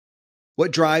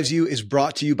What Drives You is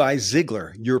brought to you by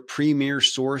Ziglar, your premier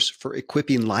source for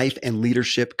equipping life and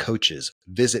leadership coaches.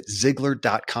 Visit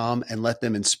Ziglar.com and let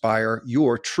them inspire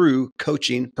your true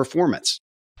coaching performance.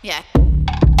 Yeah.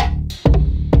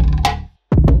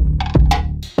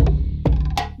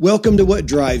 Welcome to What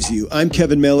Drives You. I'm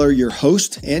Kevin Miller, your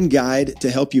host and guide to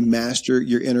help you master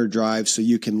your inner drive so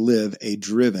you can live a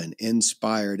driven,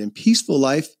 inspired, and peaceful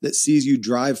life that sees you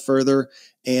drive further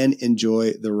and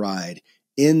enjoy the ride.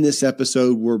 In this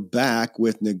episode, we're back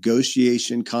with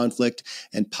negotiation, conflict,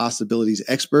 and possibilities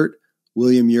expert,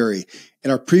 William Ury. In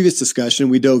our previous discussion,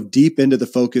 we dove deep into the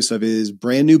focus of his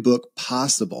brand new book,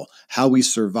 Possible: How We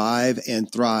Survive and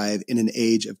Thrive in an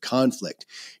Age of Conflict.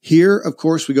 Here, of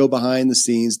course, we go behind the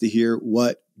scenes to hear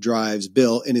what drives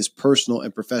Bill in his personal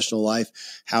and professional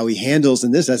life, how he handles,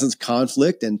 in this essence,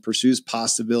 conflict and pursues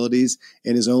possibilities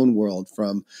in his own world,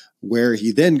 from where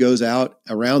he then goes out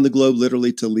around the globe,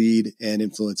 literally, to lead and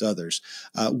influence others.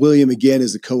 William, again,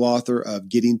 is the co-author of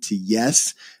Getting to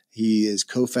Yes. He is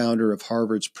co-founder of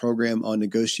Harvard's program on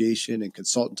negotiation and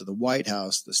consultant to the White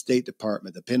House, the State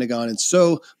Department, the Pentagon, and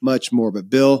so much more.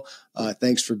 But Bill,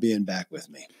 thanks for being back with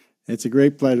me. It's a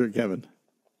great pleasure, Kevin.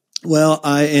 Well,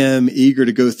 I am eager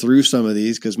to go through some of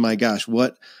these because, my gosh,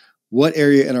 what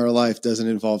area in our life doesn't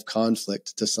involve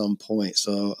conflict to some point?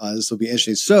 So this will be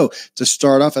interesting. So to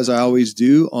start off, as I always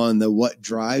do, on the what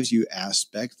drives you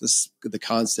aspect, the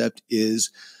concept is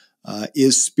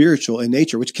spiritual in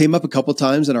nature, which came up a couple of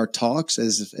times in our talks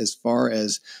as far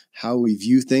as how we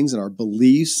view things and our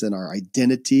beliefs and our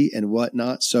identity and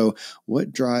whatnot. So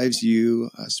what drives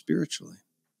you spiritually?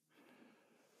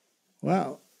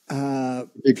 Wow.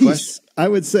 Big peace. question. I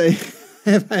would say,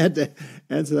 if I had to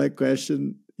answer that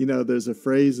question, there's a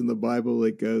phrase in the Bible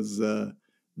that goes, the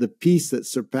peace that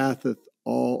surpasseth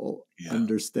all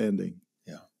understanding.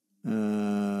 Yeah.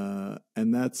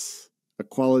 And that's a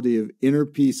quality of inner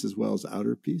peace as well as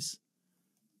outer peace.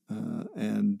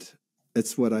 And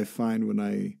it's what I find when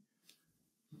I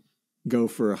go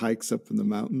for hikes up in the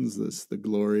mountains, the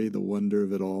glory, the wonder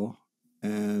of it all.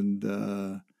 And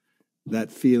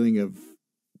that feeling of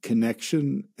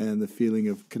connection and the feeling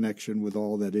of connection with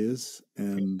all that is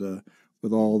and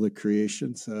with all the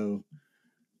creation. So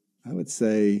I would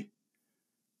say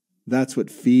that's what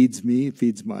feeds me. It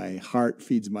feeds my heart,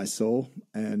 feeds my soul,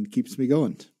 and keeps me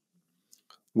going.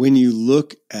 When you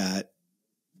look at,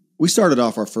 we started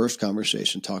off our first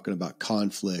conversation talking about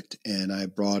conflict, and I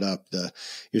brought up the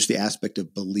aspect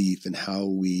of belief and how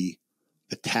we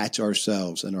attach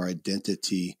ourselves and our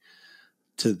identity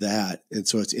to that. And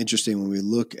so it's interesting when we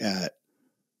look at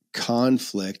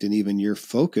conflict and even your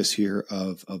focus here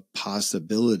of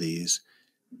possibilities,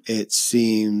 it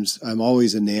seems I'm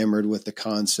always enamored with the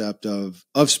concept of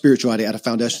spirituality at a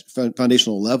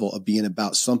foundational level of being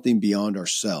about something beyond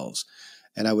ourselves.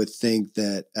 And I would think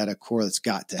that at a core, that's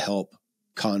got to help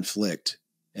conflict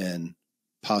and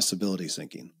possibility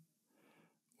thinking.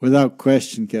 Without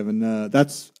question, Kevin.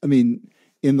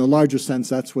 In the larger sense,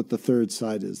 that's what the third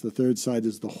side is. The third side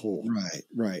is the whole.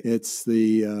 Right. It's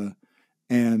the,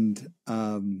 in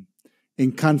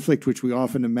conflict, which we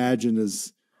often imagine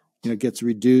is, gets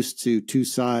reduced to two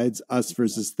sides, us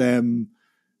versus them,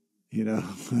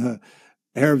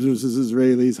 Arabs versus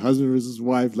Israelis, husband versus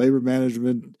wife, labor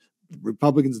management,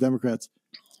 Republicans, Democrats.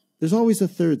 There's always a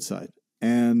third side.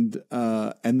 And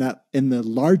that in the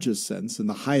largest sense, in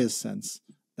the highest sense,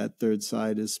 that third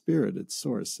side is spirit, it's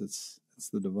source, it's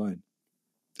the divine.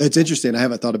 It's interesting. I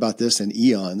haven't thought about this in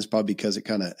eons, probably because it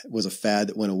kind of was a fad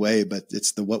that went away, but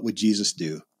it's the what would Jesus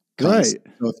do concept.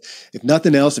 Right. So if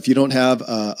nothing else, if you don't have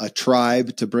a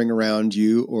tribe to bring around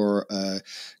you or a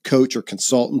coach or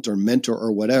consultant or mentor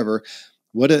or whatever,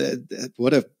 what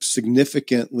a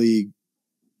significantly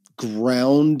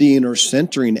grounding or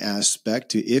centering aspect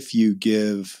to if you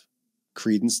give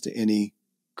credence to any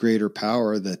greater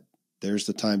power that there's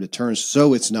the time to turn.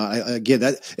 So it's not, again,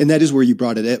 that is where you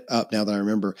brought it up now that I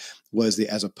remember, was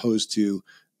as opposed to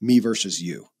me versus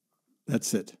you.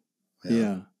 That's it.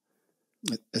 Yeah.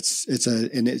 It's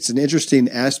an interesting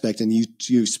aspect. And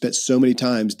you've spent so many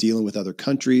times dealing with other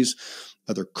countries,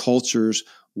 other cultures,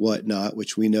 whatnot,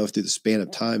 which we know through the span of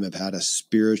time have had a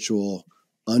spiritual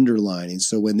underlining.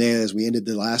 So when as we ended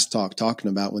the last talk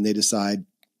talking about when they decide,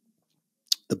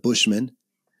 the Bushmen,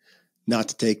 not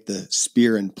to take the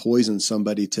spear and poison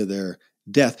somebody to their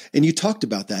death. And you talked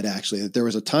about that actually, that there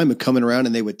was a time of coming around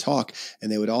and they would talk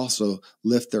and they would also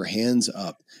lift their hands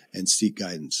up and seek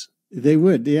guidance. They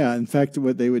would, yeah. In fact,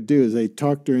 what they would do is they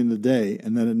talk during the day,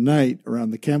 and then at night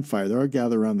around the campfire, they're all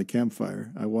gathered around the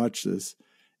campfire. I watch this,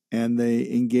 and they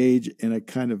engage in a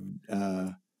kind of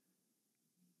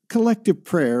collective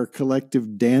prayer,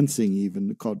 collective dancing,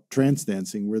 even called trance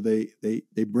dancing, where they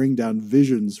bring down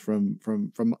visions from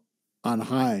on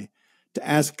high to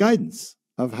ask guidance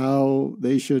of how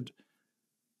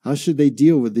should they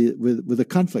deal with the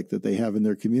conflict that they have in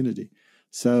their community.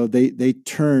 So they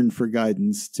turn for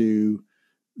guidance to,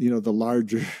 the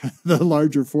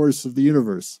larger force of the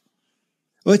universe.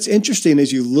 Well, it's interesting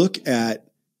as you look at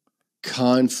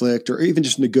conflict or even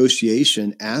just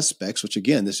negotiation aspects, which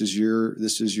again, this is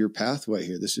your pathway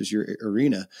here. This is your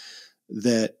arena.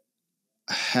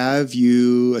 Have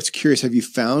you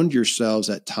found yourselves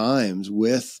at times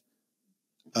with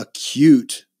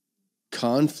acute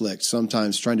conflict,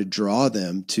 sometimes trying to draw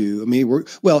them to,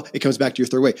 it comes back to your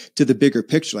third way, to the bigger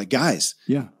picture, like, guys,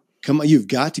 yeah, come on, you've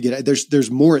got to get,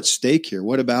 there's more at stake here.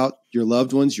 What about your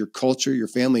loved ones, your culture, your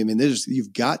family?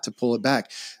 You've got to pull it back.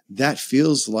 That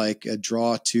feels like a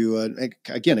draw to,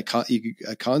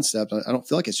 a concept. I don't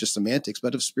feel like it's just semantics,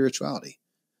 but of spirituality.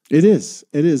 It is.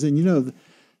 And,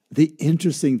 the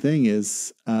interesting thing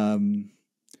is, in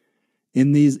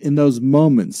those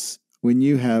moments when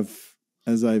you have,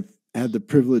 as I've had the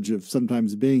privilege of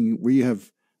sometimes being, where you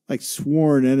have like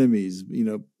sworn enemies,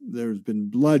 there's been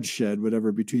bloodshed,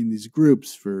 whatever, between these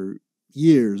groups for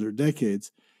years or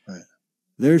decades. Right.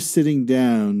 They're sitting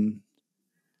down,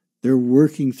 they're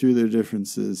working through their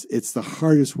differences. It's the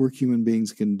hardest work human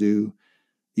beings can do.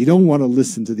 You don't want to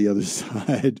listen to the other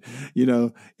side.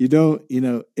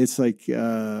 It's like,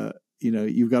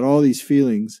 you've got all these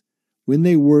feelings. When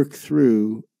they work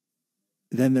through,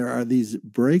 then there are these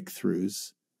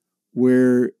breakthroughs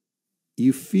where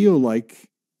you feel like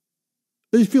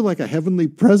a heavenly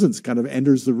presence kind of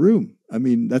enters the room.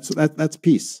 That's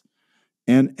peace.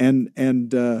 And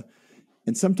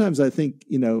sometimes I think,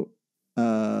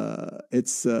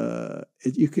 there's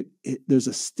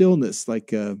a stillness.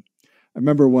 Like, I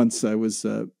remember once I was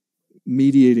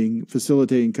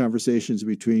facilitating conversations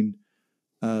between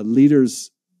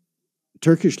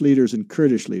Turkish leaders and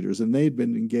Kurdish leaders, and they'd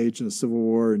been engaged in a civil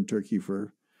war in Turkey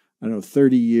for,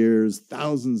 30 years,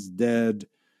 thousands dead,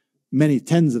 many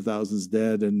tens of thousands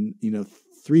dead, and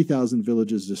 3,000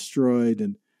 villages destroyed,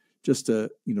 and just a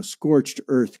scorched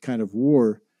earth kind of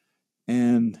war.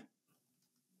 And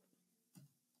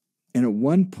at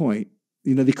one point,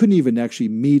 they couldn't even actually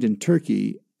meet in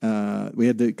Turkey. We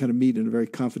had to kind of meet in a very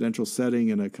confidential setting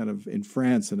in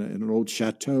France in an old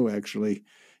chateau, actually.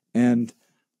 And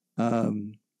at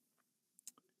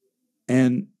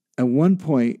one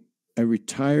point, a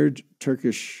retired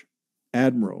Turkish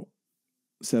admiral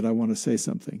said, "I want to say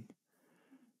something."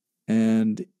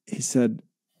 And he said,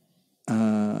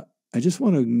 "I just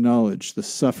want to acknowledge the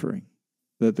suffering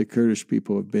that the Kurdish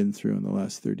people have been through in the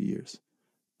last 30 years.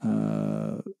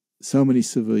 So many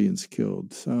civilians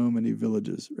killed, so many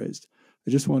villages razed.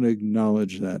 I just want to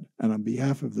acknowledge that. And on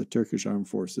behalf of the Turkish armed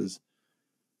forces,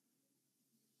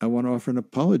 I want to offer an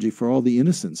apology for all the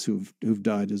innocents who've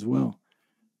died as well."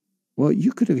 Well,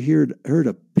 you could have heard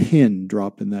a pin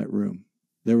drop in that room.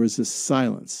 There was this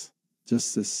silence,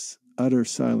 just this utter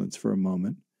silence for a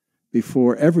moment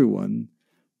before everyone,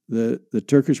 the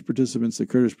Turkish participants, the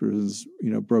Kurdish participants,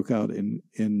 broke out in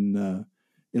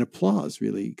applause,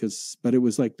 really, but it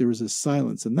was like there was a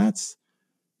silence, and that's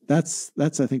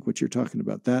I think what you're talking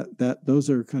about. That those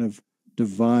are kind of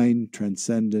divine,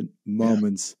 transcendent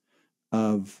moments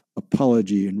of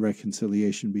apology and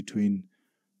reconciliation between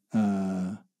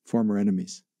former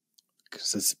enemies.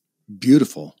 Because it's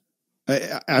beautiful.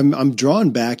 I'm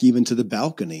drawn back even to the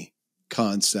balcony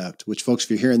concept, which, folks, if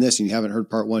you're hearing this and you haven't heard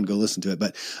part one, go listen to it.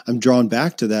 But I'm drawn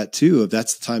back to that too, of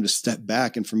that's the time to step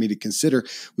back and for me to consider.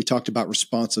 We talked about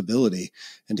responsibility,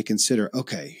 and to consider,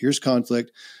 okay, here's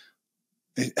conflict.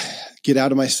 Get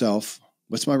out of myself.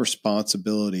 What's my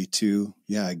responsibility to,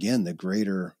 again, the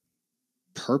greater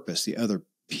purpose, the other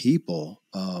people?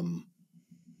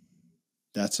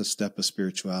 That's a step of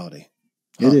spirituality.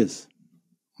 It is.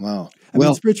 Wow.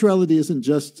 Spirituality isn't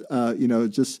just,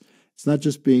 it's not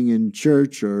just being in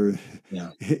church or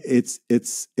it's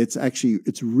actually,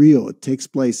 it's real. It takes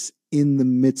place in the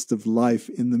midst of life,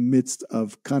 in the midst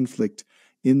of conflict,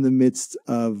 in the midst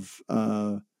of,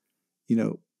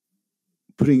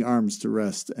 putting arms to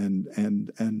rest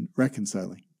and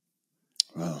reconciling.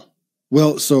 Wow.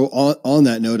 Well, so on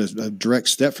that note, a direct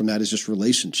step from that is just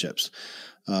relationships,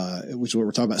 which is what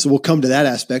we're talking about. So we'll come to that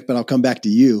aspect, but I'll come back to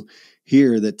you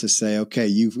here to say,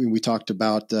 okay, we talked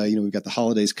about, we've got the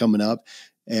holidays coming up,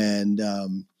 and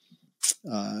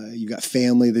you've got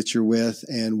family that you're with,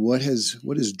 and what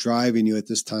is driving you at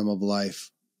this time of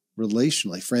life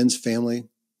relationally, friends, family,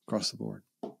 across the board?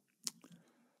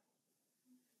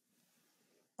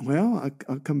 Well,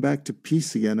 I'll come back to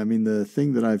peace again. I mean, the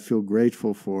thing that I feel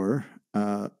grateful for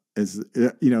is,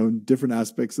 different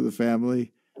aspects of the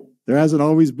family. There hasn't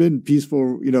always been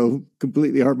peaceful,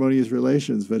 completely harmonious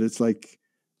relations, but it's like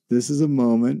this is a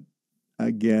moment,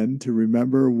 again, to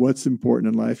remember what's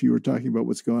important in life. You were talking about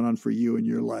what's going on for you in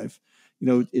your life.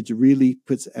 It really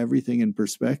puts everything in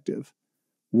perspective.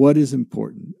 What is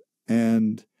important?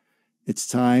 And it's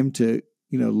time to,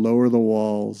 lower the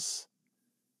walls,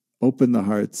 open the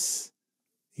hearts,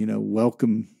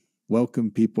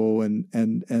 welcome people, and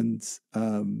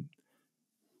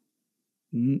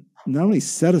not only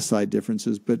set aside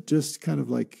differences, but just kind of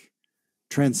like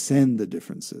transcend the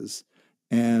differences,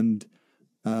 and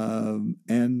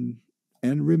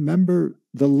remember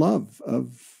the love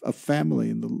of family,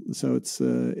 and so it's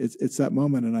that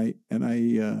moment, and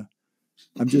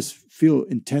I'm just feel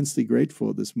intensely grateful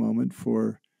at this moment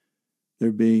for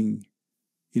there being,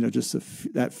 just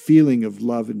that feeling of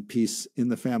love and peace in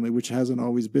the family, which hasn't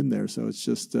always been there. So it's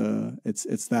just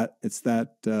that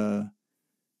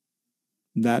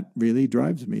really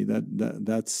drives me.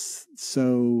 That's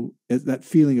so that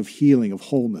feeling of healing, of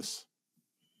wholeness.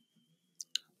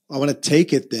 I want to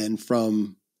take it then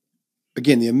from,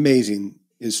 again, the amazing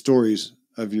stories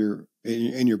of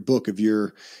in your book of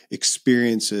your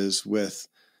experiences with,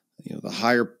 the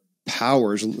higher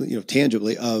powers,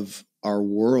 tangibly of our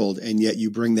world. And yet you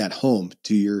bring that home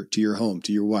to your home,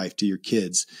 to your wife, to your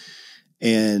kids.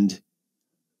 And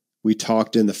we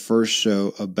talked in the first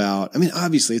show about,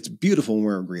 obviously it's beautiful when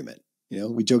we're in agreement.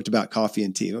 We joked about coffee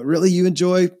and tea. Really, you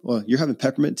enjoy? Well, you're having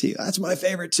peppermint tea. That's my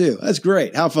favorite too. That's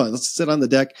great. Have fun. Let's sit on the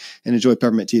deck and enjoy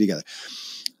peppermint tea together.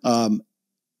 And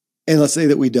let's say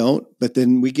that we don't, but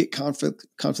then we get conflict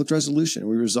resolution.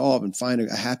 We resolve and find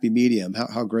a happy medium.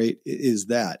 How great is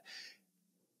that?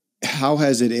 How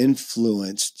has it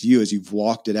influenced you as you've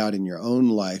walked it out in your own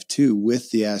life too, with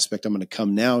the aspect I'm going to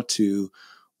come now to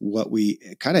what we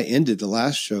kind of ended the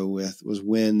last show with, was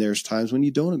when there's times when you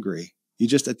don't agree. You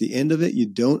just, at the end of it, you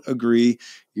don't agree.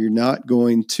 You're not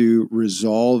going to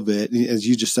resolve it. As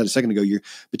you just said a second ago, you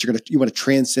want to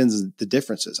transcend the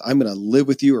differences. I'm going to live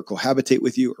with you or cohabitate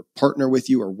with you or partner with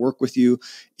you or work with you,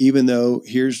 even though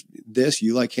here's this,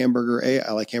 you like hamburger A,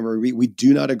 I like hamburger B. We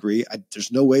do not agree.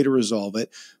 There's no way to resolve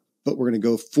it, but we're going to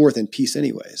go forth in peace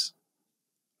anyways.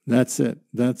 That's it.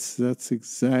 That's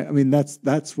exactly.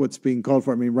 That's what's being called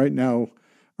for. Right now,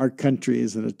 our country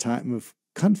is at a time of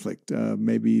conflict.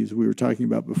 Maybe, as we were talking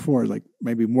about before, like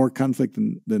maybe more conflict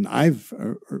than I've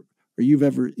or you've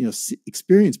ever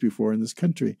experienced before in this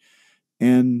country,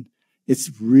 and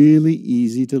it's really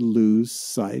easy to lose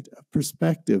sight of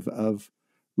perspective of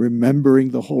remembering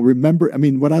the whole.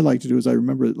 What I like to do is I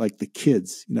remember like the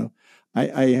kids.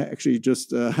 I actually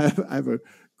just I have a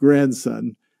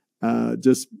grandson.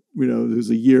 Who's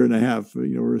a year and a half,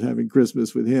 we're having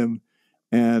Christmas with him,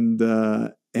 and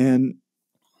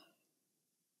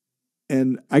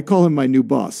I call him my new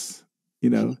boss.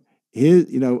 On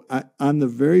the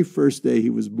very first day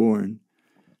he was born,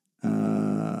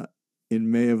 in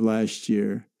May of last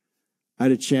year, I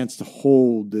had a chance to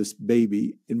hold this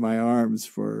baby in my arms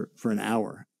for an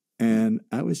hour, and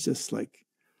I was just like,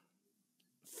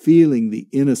 feeling the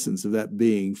innocence of that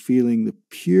being, feeling the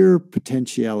pure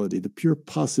potentiality, the pure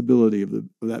possibility of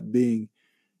that being.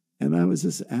 And I was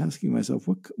just asking myself,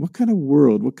 what kind of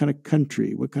world, what kind of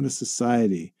country, what kind of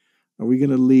society are we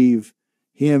going to leave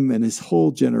him and his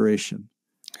whole generation?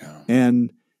 Yeah.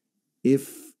 And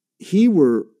if he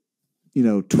were,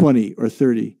 20 or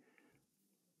 30,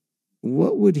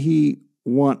 what would he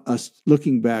want us,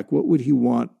 looking back, what would he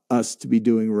want us to be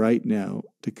doing right now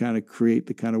to kind of create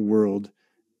the kind of world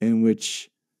in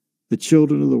which the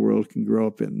children of the world can grow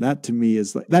up in? That to me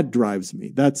is like, that drives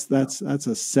me. That's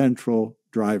a central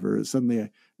driver. Suddenly I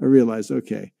realized,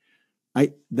 okay,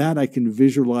 I can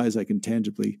visualize, I can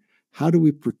tangibly, how do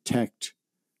we protect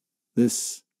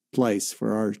this place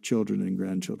for our children and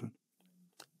grandchildren?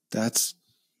 That's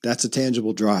a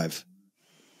tangible drive.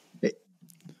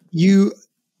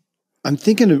 I'm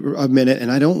thinking a minute,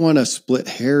 and I don't want to split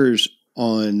hairs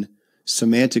on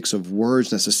semantics of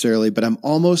words necessarily, but I'm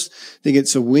almost thinking,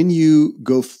 so when you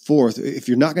go forth, if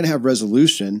you're not going to have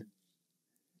resolution,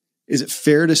 is it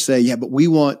fair to say, yeah, but we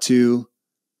want to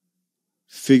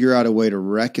figure out a way to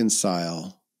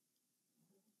reconcile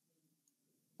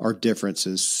our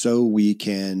differences so we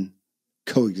can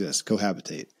coexist,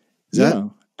 cohabitate?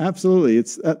 Absolutely.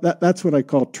 It's that's what I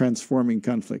call transforming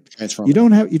conflict. You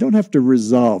don't have to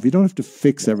resolve. You don't have to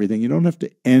fix everything. You don't have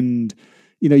to end.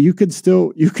 You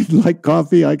could like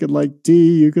coffee. I could like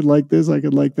tea. You could like this. I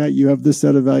could like that. You have this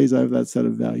set of values. I have that set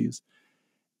of values.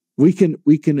 We can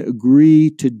agree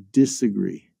to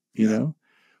disagree. You know,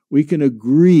 we can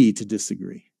agree to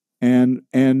disagree and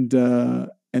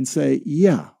say,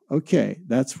 yeah, okay,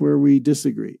 that's where we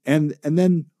disagree. And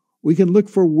then we can look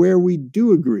for where we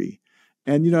do agree.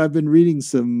 And, I've been reading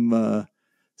some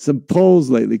polls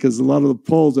lately, because a lot of the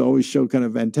polls always show kind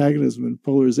of antagonism and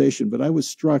polarization. But I was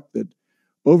struck that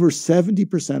over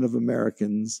 70% of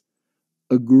Americans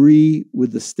agree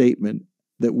with the statement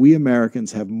that we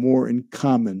Americans have more in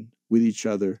common with each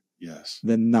other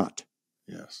than not.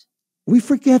 Yes. We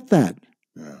forget that.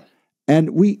 Yeah.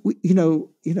 And we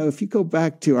if you go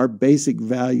back to our basic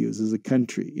values as a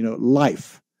country,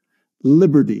 life,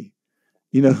 liberty,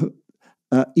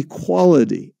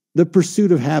 equality, the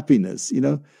pursuit of happiness,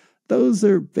 those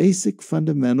are basic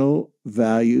fundamental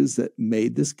values that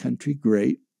made this country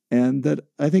great, and that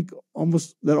I think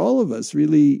almost that all of us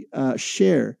really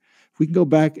share. If we can go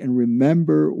back and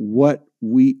remember what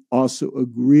we also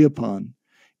agree upon.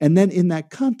 And then in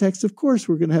that context, of course,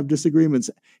 we're going to have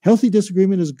disagreements. Healthy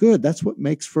disagreement is good. That's what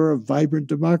makes for a vibrant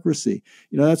democracy.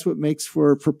 That's what makes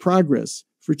for progress,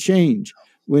 for change.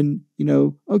 When,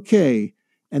 okay,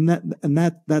 and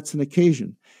that's an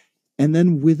occasion. And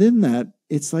then within that,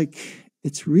 it's like,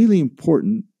 it's really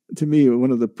important to me.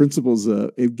 One of the principles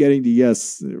of Getting to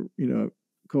Yes,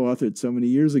 co-authored so many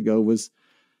years ago, was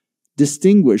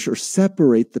distinguish or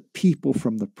separate the people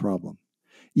from the problem.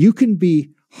 You can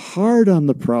be hard on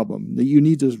the problem that you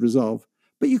need to resolve,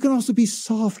 but you can also be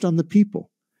soft on the people.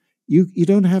 You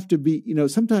don't have to be,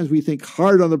 sometimes we think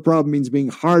hard on the problem means being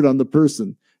hard on the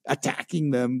person,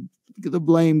 attacking them, the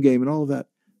blame game and all of that.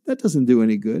 That doesn't do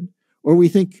any good. Or we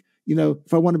think,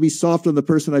 if I want to be soft on the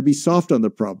person, I'd be soft on the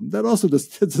problem. That also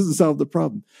doesn't solve the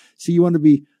problem. So you want to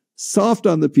be soft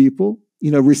on the people,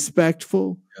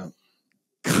 respectful,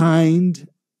 kind,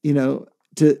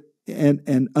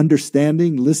 and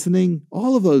understanding, listening,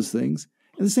 all of those things.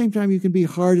 At the same time, you can be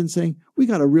hard in saying, we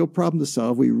got a real problem to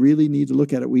solve. We really need to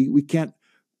look at it. We can't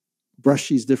brush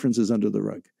these differences under the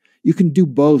rug. You can do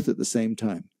both at the same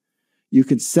time. You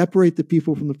can separate the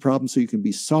people from the problem, so you can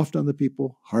be soft on the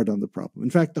people, hard on the problem. In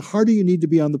fact, the harder you need to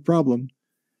be on the problem,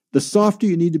 the softer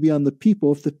you need to be on the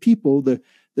people, if the people,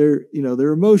 their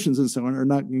emotions and so on, are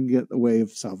not going to get in the way of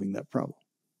solving that problem.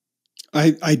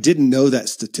 I didn't know that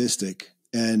statistic,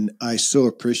 and I so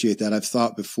appreciate that. I've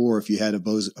thought before, if you had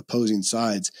opposing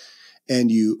sides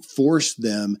and you forced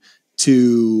them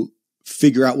to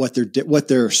figure out what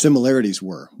their similarities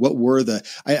were. What were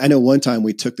I know one time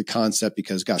we took the concept,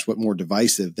 because gosh, what more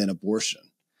divisive than abortion,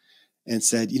 and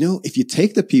said, if you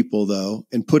take the people though,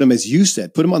 and put them, as you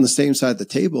said, put them on the same side of the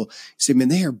table, you say, man,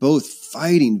 they are both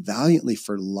fighting valiantly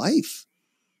for life.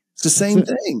 It's the same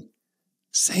thing.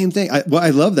 Same thing. I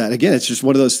love that. Again, it's just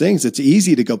one of those things. It's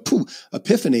easy to go, pooh,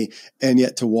 epiphany. And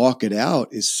yet to walk it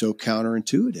out is so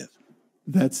counterintuitive.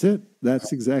 That's it.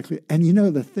 That's exactly. And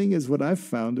the thing is, what I've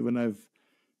found when I've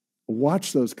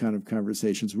watched those kind of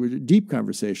conversations, deep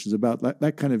conversations about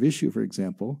that kind of issue, for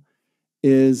example,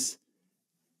 is,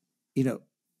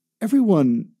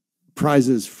 everyone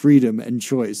prizes freedom and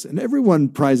choice, and everyone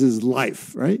prizes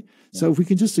life, right? Yeah. So if we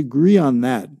can just agree on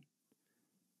that,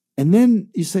 and then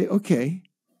you say, okay,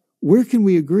 where can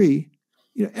we agree?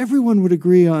 Everyone would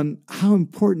agree on how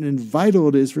important and vital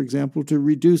it is, for example, to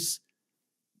reduce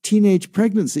teenage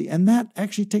pregnancy. And that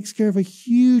actually takes care of a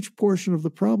huge portion of the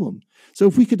problem. So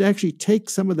if we could actually take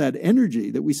some of that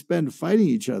energy that we spend fighting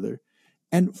each other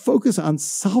and focus on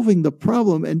solving the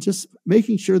problem and just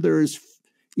making sure there is,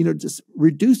 just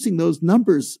reducing those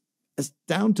numbers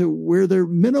down to where they're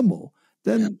minimal,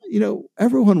 then,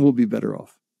 everyone will be better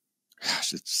off.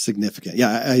 Gosh, it's significant.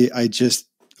 Yeah, I just,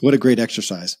 what a great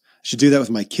exercise. I should do that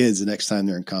with my kids the next time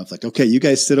they're in conflict. Okay, you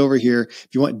guys sit over here. If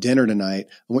you want dinner tonight,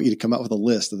 I want you to come out with a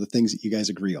list of the things that you guys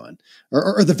agree on,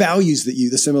 or the values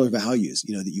the similar values,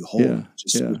 that you hold, which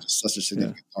is such a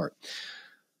significant part.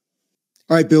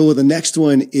 All right, Bill, well, the next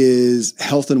one is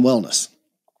health and wellness.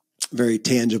 Very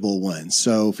tangible one.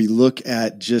 So if we look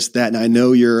at just that, and I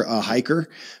know you're a hiker,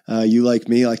 you like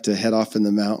me, like to head off in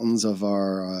the mountains of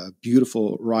our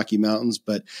beautiful Rocky Mountains.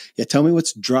 But yeah, tell me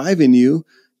what's driving you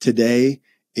today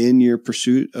in your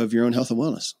pursuit of your own health and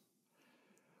wellness.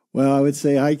 Well, I would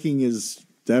say hiking is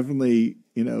definitely,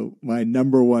 my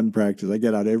number one practice. I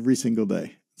get out every single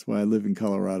day. That's why I live in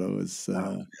Colorado. There's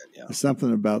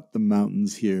something about the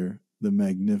mountains here, the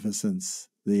magnificence,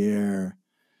 the air,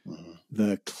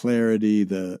 the clarity,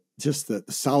 the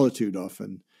solitude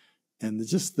often, and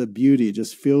just the beauty. It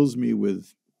just fills me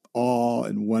with awe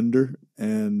and wonder.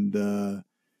 And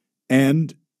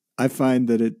I find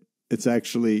that It's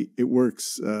actually, it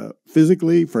works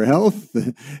physically for health.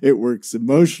 It works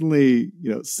emotionally,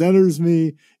 centers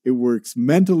me. It works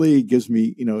mentally, it gives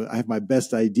me, I have my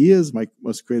best ideas, my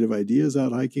most creative ideas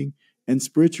out hiking. And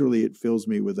spiritually, it fills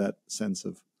me with that sense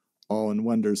of awe and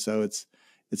wonder. So it's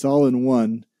all in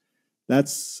one.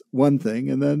 That's one thing.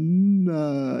 And then,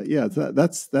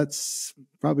 that's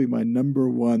probably my number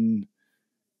one,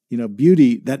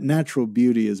 beauty. That natural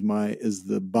beauty is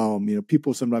the balm.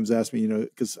 People sometimes ask me,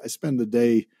 because I spend the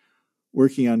day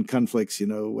working on conflicts,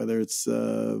 whether it's,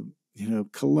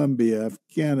 Colombia,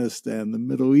 Afghanistan, the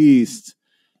Middle East,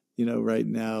 right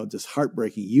now, just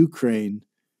heartbreaking, Ukraine.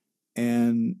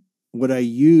 And what I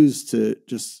use to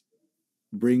just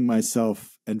bring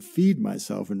myself and feed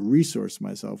myself and resource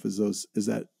myself is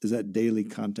that daily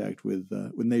contact with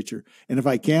nature. And if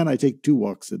I can, I take 2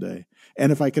 walks a day.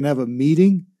 And if I can have a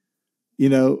meeting,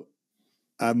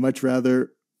 I'd much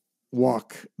rather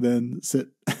walk than sit.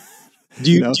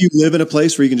 Do you live in a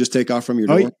place where you can just take off from your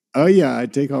door? Oh yeah, I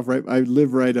take off right. I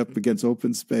live right up against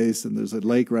open space, and there's a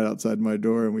lake right outside my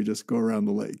door, and we just go around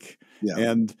the lake. Yeah.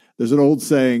 And there's an old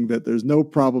saying that there's no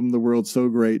problem in the world so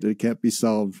great that it can't be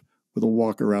solved with a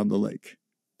walk around the lake.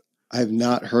 I have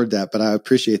not heard that, but I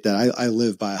appreciate that. I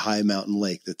live by a high mountain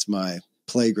lake. That's my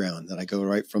playground that I go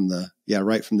right from the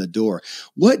door.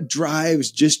 What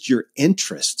drives just your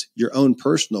interest, your own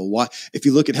personal? Why, if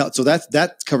you look at health, so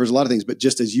that covers a lot of things, but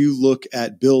just as you look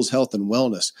at Bill's health and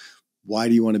wellness, why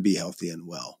do you want to be healthy and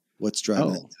well? What's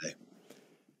driving it today?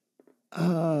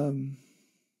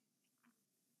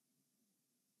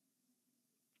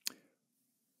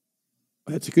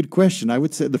 That's a good question. I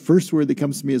would say the first word that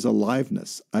comes to me is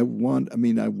aliveness. I want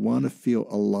to feel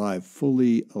alive,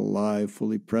 fully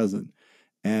present.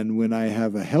 And when I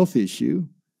have a health issue,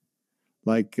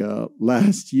 like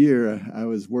last year, I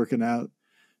was working out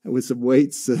with some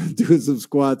weights, doing some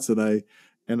squats, and I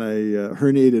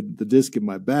herniated the disc in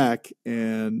my back,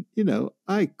 and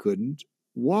I couldn't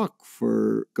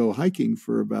go hiking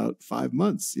for about 5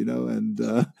 months,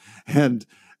 and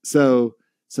so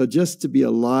just to be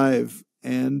alive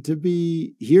and to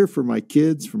be here for my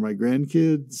kids, for my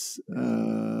grandkids,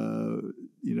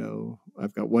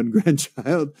 I've got one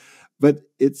grandchild, but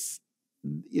it's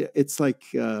like,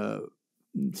 to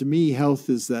me, health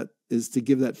is to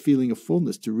give that feeling of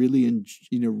fullness, to really,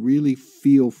 really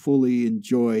fully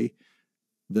enjoy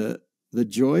the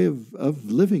joy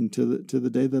of living to the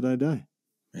day that I die.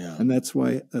 Yeah. And that's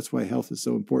why health is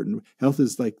so important. Health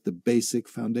is like the basic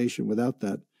foundation. Without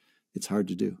that, it's hard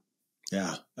to do.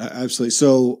 Yeah, absolutely.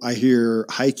 So I hear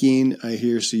hiking.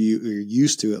 So you're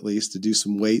used to, at least, to do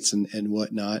some weights and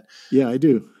whatnot. Yeah, I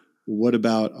do. What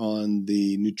about on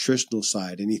the nutritional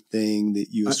side? Anything that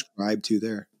you ascribe to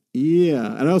there? Yeah,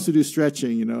 and I also do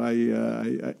stretching. I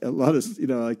a lot of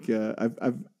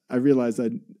I realize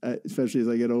that especially as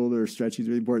I get older, stretching is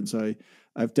really important. So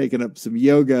I've taken up some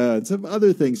yoga and some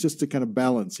other things just to kind of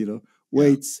balance.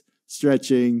 Weights,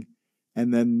 stretching,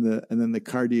 and then the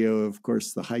cardio. Of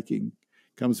course, the hiking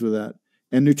comes with that.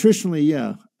 And nutritionally,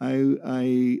 yeah,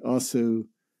 I also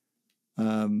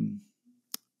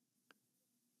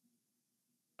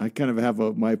I kind of have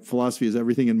my philosophy is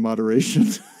everything in moderation.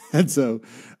 And so,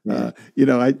 I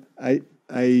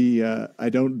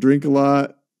don't drink a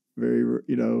lot.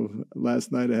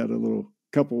 Last night I had a little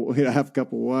half a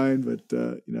cup of wine, but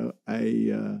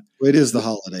it is the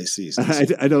holiday season.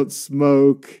 I don't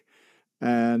smoke,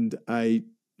 and I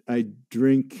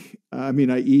drink. I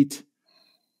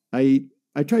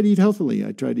try to eat healthily.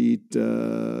 I try to eat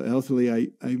healthily.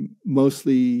 I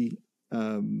mostly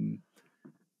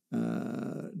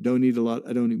don't eat a lot.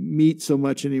 I don't eat meat so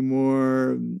much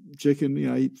anymore. Chicken,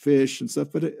 I eat fish and stuff,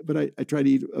 but I try to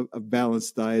eat a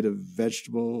balanced diet of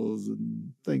vegetables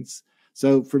and things.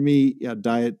 So for me, yeah,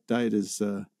 diet is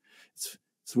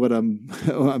it's what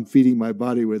I'm feeding my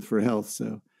body with for health.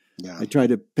 So yeah. I try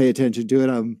to pay attention to it.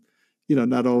 I'm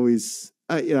not always.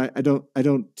 I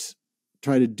don't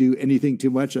try to do anything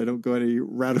too much. I don't go on any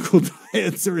radical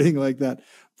diets or anything like that.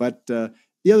 But the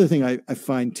other thing I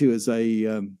find too is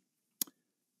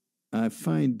I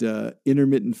find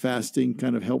intermittent fasting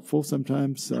kind of helpful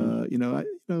sometimes.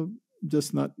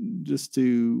 Just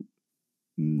to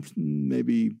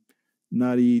maybe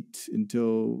not eat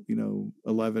until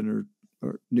 11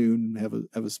 or noon, have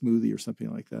a smoothie or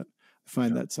something like that. I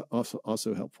find that's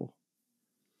also helpful.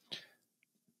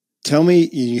 Tell me,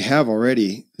 you have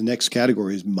already, the next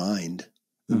category is mind,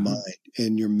 the mind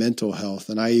and your mental health.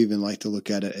 And I even like to look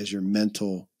at it as your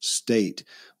mental state,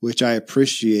 which I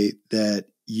appreciate that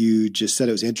you just said.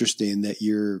 It was interesting that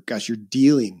you're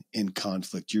dealing in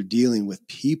conflict. You're dealing with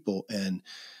people and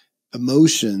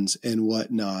emotions and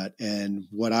whatnot. And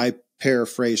what I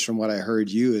paraphrase from what I heard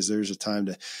you is there's a time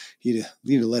to you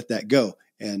need to let that go.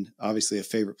 And obviously a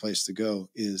favorite place to go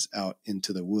is out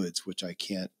into the woods, which I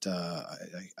can't,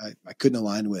 I couldn't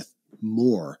align with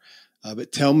more.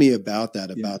 But tell me about that,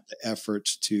 about the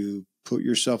efforts to put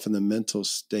yourself in the mental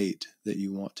state that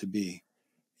you want to be.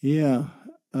 Yeah.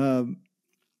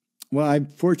 Well, I'm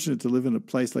fortunate to live in a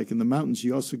place like in the mountains.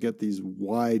 You also get these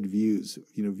wide views,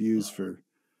 views for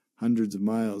hundreds of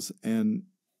miles. And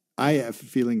I have a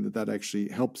feeling that actually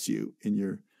helps you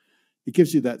it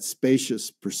gives you that spacious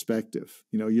perspective.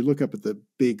 You look up at the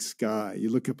big sky, you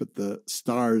look up at the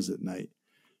stars at night.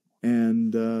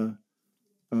 And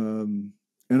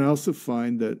I also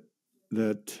find that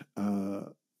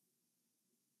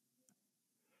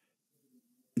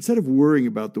instead of worrying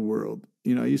about the world,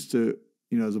 I used to,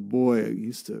 as a boy, I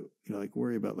used to,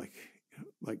 worry about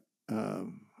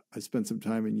I spent some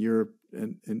time in Europe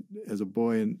and as a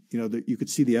boy, and you could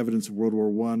see the evidence of World War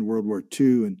I, World War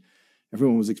II, and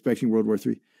everyone was expecting World War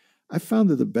III. I found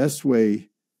that the best way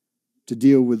to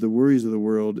deal with the worries of the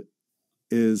world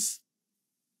is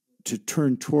to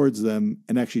turn towards them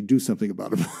and actually do something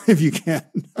about them if you can.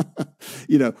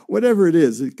 Whatever it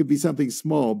is, it could be something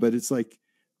small, but it's like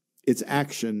it's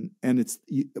action, and it's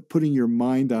putting your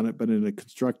mind on it, but in a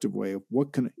constructive way of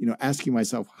what can, asking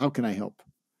myself, how can I help?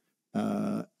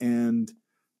 And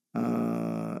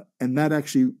that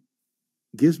actually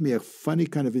gives me a funny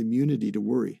kind of immunity to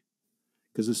worry.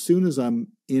 Because as soon as I'm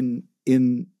in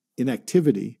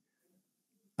activity,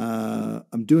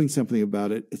 I'm doing something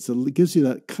about it. It gives you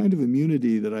that kind of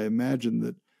immunity that I imagine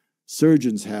that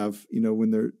surgeons have.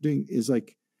 When they're doing is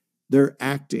like they're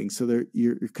acting, so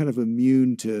you're kind of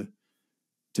immune to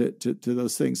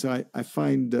those things. So I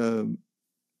find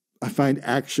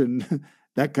action,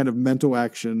 that kind of mental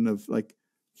action of like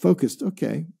focused.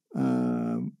 Okay,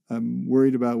 I'm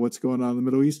worried about what's going on in the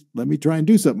Middle East. Let me try and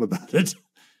do something about it.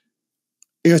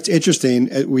 It's interesting.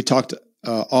 We talked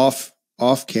off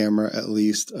camera, at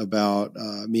least, about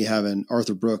me having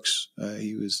Arthur Brooks.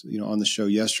 He was, on the show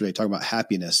yesterday talking about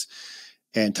happiness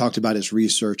and talked about his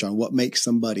research on what makes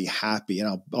somebody happy.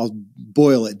 And I'll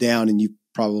boil it down, and you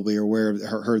probably are aware of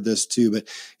heard this too. But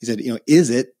he said,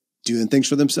 is it doing things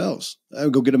for themselves?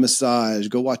 Go get a massage,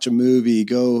 go watch a movie,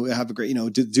 go have a great,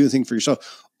 do a thing for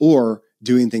yourself, or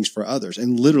doing things for others.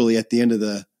 And literally at the end of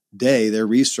the day, their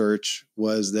research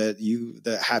was that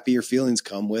the happier feelings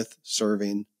come with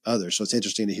serving others. So it's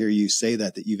interesting to hear you say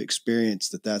that you've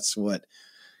experienced that's what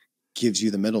gives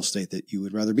you the mental state that you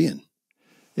would rather be in.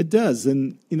 It does.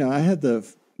 And, I had the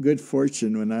good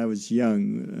fortune when I was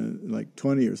young, like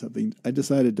 20 or something, I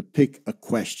decided to pick a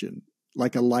question,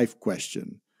 like a life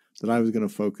question that I was going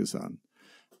to focus on.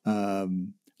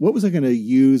 What was I going to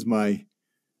use my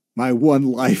one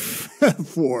life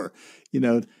for,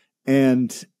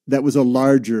 and that was a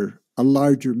larger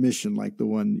mission like the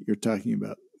one you're talking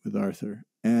about with Arthur.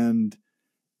 And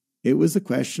it was a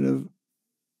question of,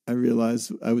 I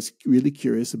realized I was really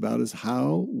curious about is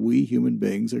how we human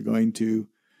beings are going to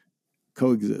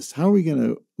coexist. How are we going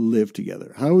to live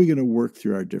together? How are we going to work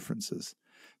through our differences?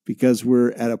 Because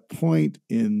we're at a point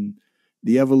in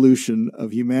the evolution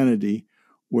of humanity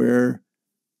where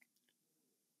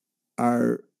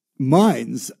our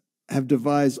minds have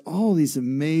devised all these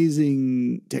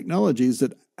amazing technologies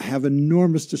that have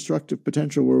enormous destructive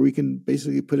potential where we can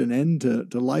basically put an end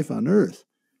to life on Earth.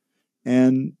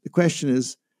 And the question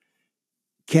is,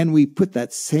 can we put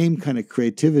that same kind of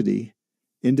creativity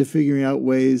into figuring out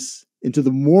ways into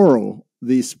the moral,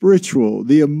 the spiritual,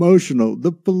 the emotional,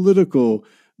 the political,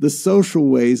 the social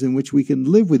ways in which we can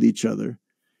live with each other?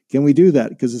 Can we do that?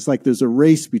 Because it's like there's a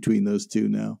race between those two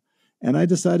now. And I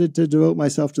decided to devote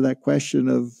myself to that question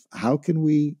of how can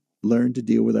we learn to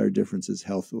deal with our differences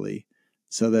healthily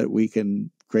so that we can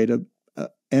create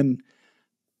and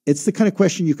it's the kind of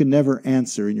question you can never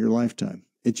answer in your lifetime.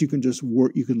 You can just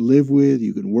work, you can live with,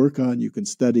 you can work on, you can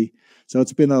study. So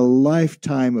it's been a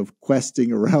lifetime of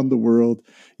questing around the world,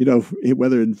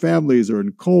 whether in families or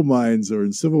in coal mines or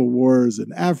in civil wars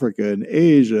in Africa and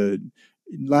Asia, in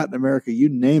Latin America, you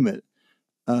name it.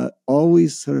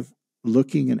 Always sort of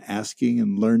looking and asking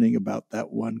and learning about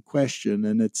that one question.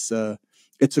 And it's a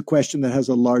question that has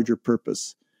a larger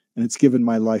purpose, and it's given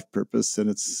my life purpose, and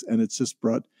it's just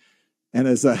brought. And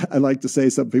as I like to say,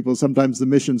 some people, sometimes the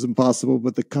mission's impossible,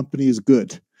 but the company is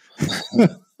good.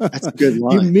 That's a good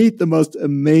line. You meet the most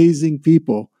amazing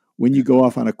people when you go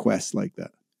off on a quest like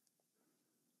that.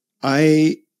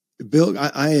 Bill,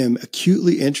 I am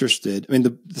acutely interested. I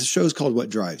mean, the show is called What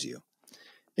Drives You?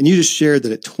 And you just shared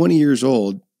that at 20 years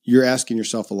old, you're asking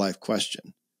yourself a life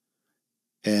question.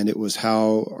 And it was,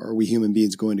 how are we human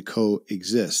beings going to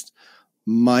coexist?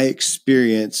 My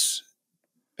experience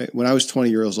when I was 20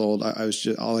 years old, I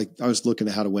was looking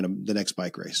at how to win the next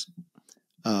bike race.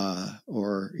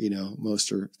 Or,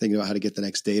 most are thinking about how to get the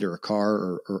next date or a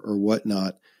car or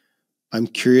whatnot. I'm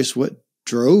curious what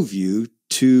drove you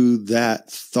to that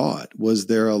thought. Was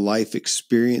there a life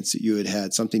experience that you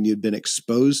had, something you'd been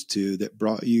exposed to that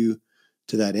brought you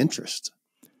to that interest?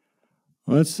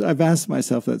 Well, I've asked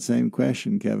myself that same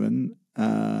question, Kevin.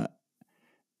 And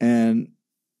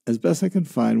as best I can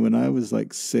find, when I was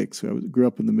like 6, I grew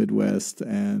up in the Midwest,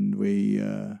 and we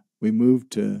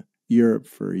moved to Europe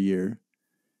for a year,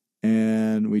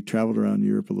 and we traveled around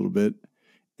Europe a little bit.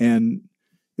 And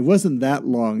it wasn't that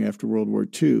long after World War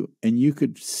II, and you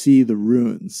could see the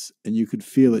ruins, and you could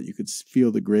feel it. You could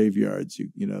feel the graveyards,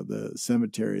 the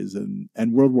cemeteries,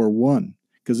 and World War I,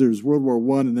 because there was World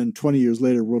War I, and then 20 years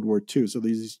later, World War II. So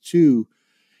these two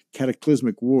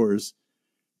cataclysmic wars.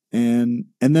 And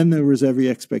then there was every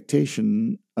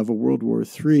expectation of a World War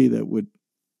III that would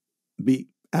be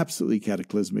absolutely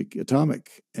cataclysmic,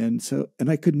 atomic. And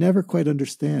I could never quite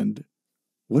understand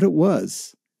what it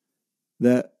was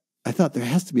that I thought there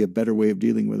has to be a better way of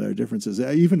dealing with our differences.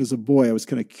 Even as a boy, I was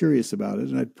kind of curious about it,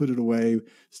 and I'd put it away,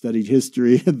 studied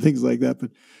history and things like that.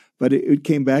 But it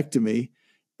came back to me,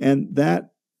 and that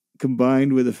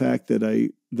combined with the fact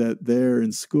that there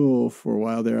in school for a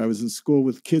while there, I was in school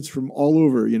with kids from all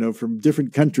over, from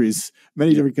different countries,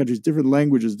 many different countries, different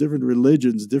languages, different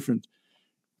religions,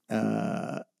 and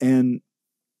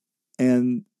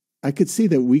I could see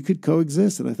that we could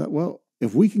coexist. And I thought, well,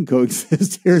 if we can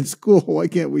coexist here in school, why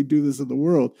can't we do this in the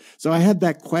world? So I had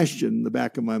that question in the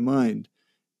back of my mind.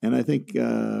 And I think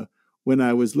when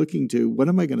I was looking to what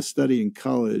am I going to study in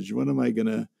college? What am I going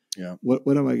to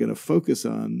focus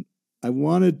on? I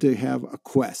wanted to have a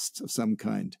quest of some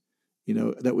kind,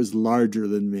 that was larger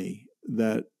than me,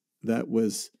 that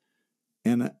was,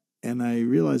 and I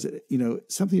realized that,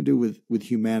 something to do with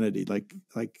humanity, like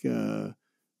a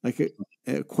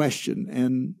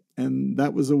question. And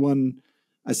that was the one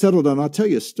I settled on. I'll tell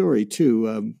you a story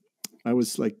too. I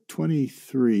was like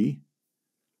 23.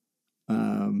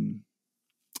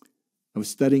 I was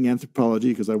studying anthropology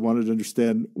because I wanted to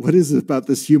understand what is it about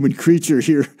this human creature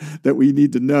here that we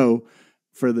need to know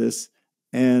for this.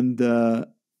 And I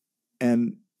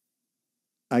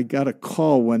got a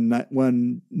call one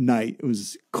night. It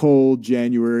was cold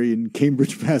January in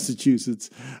Cambridge, Massachusetts.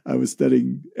 I was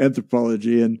studying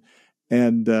anthropology, and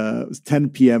it was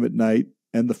 10 p.m. at night,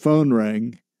 and the phone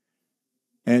rang.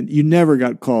 And you never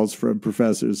got calls from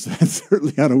professors,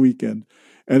 certainly on a weekend.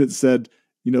 And it said,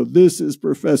 this is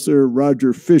Professor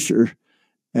Roger Fisher,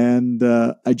 and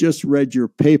I just read your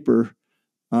paper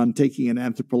on taking an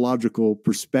anthropological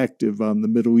perspective on the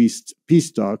Middle East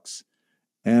peace talks.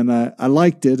 And I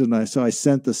liked it, and so I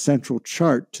sent the central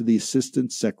chart to the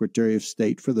Assistant Secretary of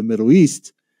State for the Middle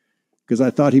East because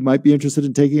I thought he might be interested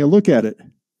in taking a look at it.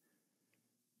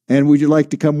 And would you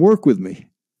like to come work with me?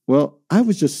 Well, I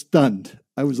was just stunned.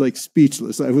 I was like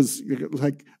speechless. I was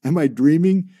like, am I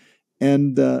dreaming?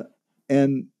 And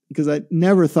because I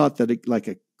never thought that like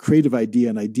a creative idea,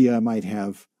 an idea I might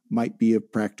have, might be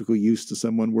of practical use to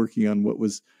someone working on what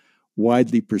was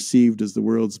widely perceived as the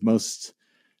world's most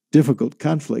difficult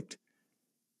conflict.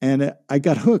 And I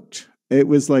got hooked. It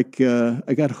was like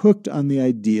I got hooked on the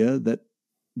idea that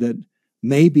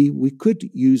maybe we could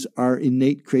use our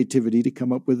innate creativity to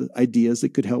come up with ideas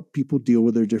that could help people deal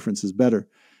with their differences better.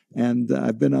 And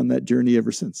I've been on that journey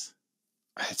ever since.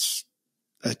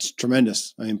 That's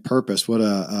tremendous. I mean, purpose. What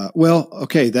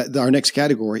okay. Our next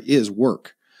category is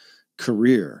work,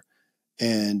 career,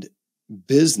 and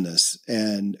business.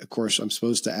 And of course, I'm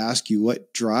supposed to ask you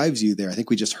what drives you there. I think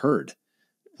we just heard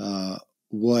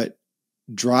what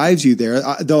drives you there.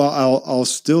 Though I'll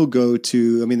still go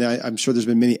to. I mean, I'm sure there's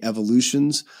been many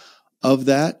evolutions of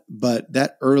that, but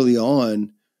that early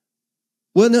on.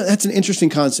 Well, no, that's an interesting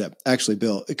concept, actually,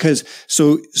 Bill. Because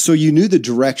so you knew the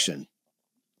direction,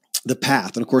 the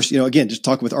path, and of course, again, just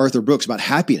talking with Arthur Brooks about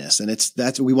happiness, and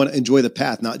that's we want to enjoy the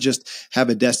path, not just have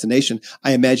a destination.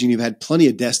 I imagine you've had plenty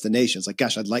of destinations. Like,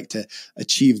 gosh, I'd like to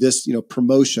achieve this,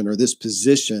 promotion or this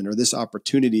position or this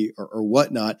opportunity or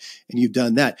whatnot, and you've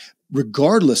done that.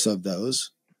 Regardless of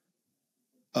those,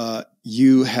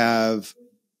 you have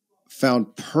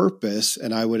found purpose,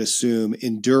 and I would assume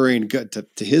enduring, to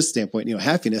his standpoint,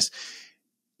 happiness,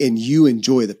 and you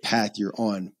enjoy the path you're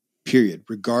on, period,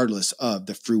 regardless of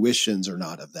the fruitions or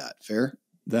not of that. Fair?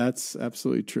 That's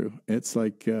absolutely true. It's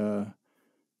like, I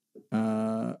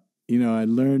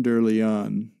learned early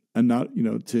on, and not,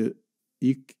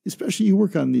 especially you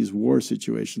work on these war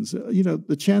situations,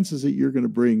 the chances that you're going to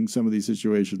bring some of these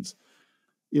situations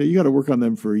you got to work on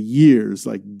them for years,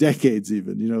 like decades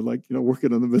even,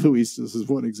 working on the Middle East. This is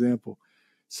one example.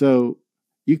 So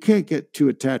you can't get too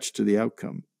attached to the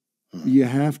outcome. You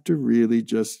have to really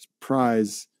just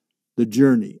prize the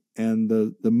journey and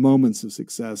the moments of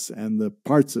success and the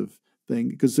parts of thing,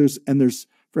 because there's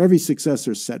for every success,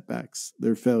 there's setbacks,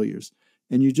 there are failures.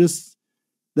 And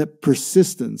that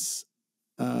persistence,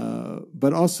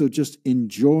 but also just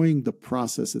enjoying the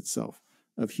process itself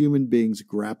of human beings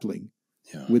grappling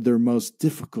with their most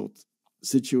difficult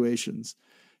situations.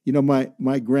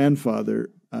 My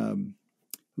grandfather,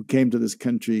 who came to this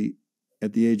country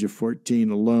at the age of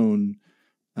 14 alone,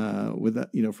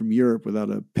 from Europe without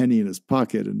a penny in his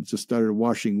pocket, and just started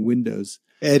washing windows.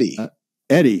 Eddie,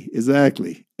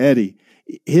 exactly. Eddie.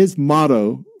 His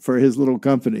motto for his little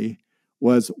company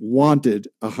was "Wanted,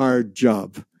 a hard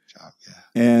job."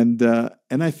 And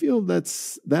I feel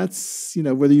that's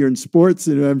whether you're in sports,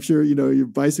 and I'm sure you're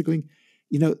bicycling,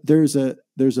 there's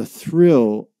a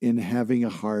thrill in having a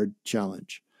hard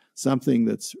challenge, something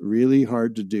that's really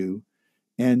hard to do,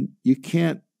 and you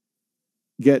can't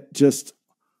get just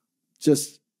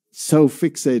so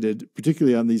fixated,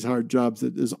 particularly on these hard jobs,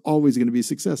 that there's always going to be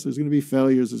success. There's going to be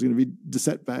failures. There's going to be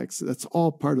setbacks. That's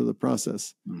all part of the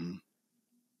process. Mm-hmm.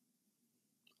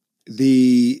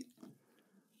 The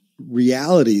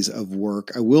realities of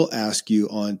work, I will ask you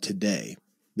on today,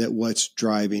 that what's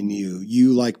driving you.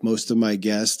 You, like most of my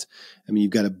guests, I mean,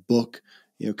 you've got a book,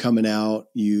 coming out.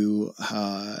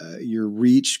 Your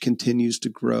reach continues to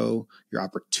grow. Your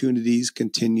opportunities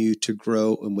continue to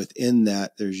grow. And within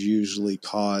that, there's usually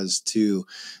cause to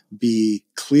be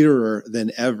clearer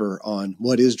than ever on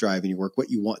what is driving your work,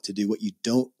 what you want to do, what you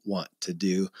don't want to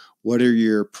do. What are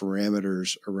your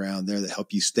parameters around there that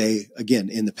help you stay, again,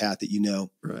 in the path that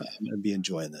right. I'm going to be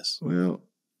enjoying this? Well,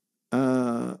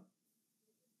 a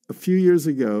few years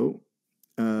ago,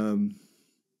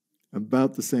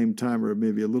 about the same time, or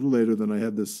maybe a little later, than I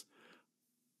had this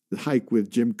hike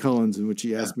with Jim Collins, in which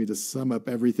he asked me to sum up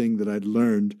everything that I'd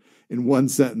learned in one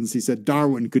sentence. He said,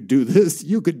 "Darwin could do this.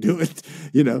 You could do it."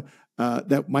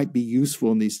 That might be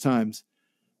useful in these times.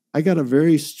 I got a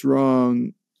very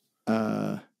strong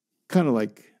kind of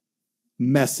like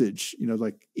message,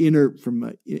 like from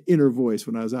my inner voice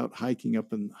when I was out hiking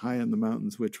up and high in the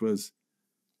mountains, which was,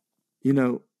 you're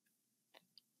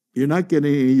not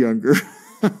getting any younger.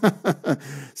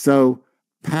 So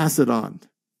pass it on.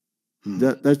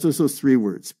 That's just those 3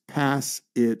 words: pass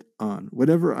it on.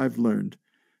 Whatever I've learned.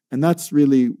 And that's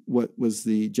really what was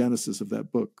the genesis of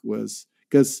that book, was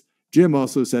because Jim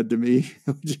also said to me,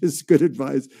 which is good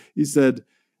advice, he said,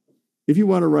 if you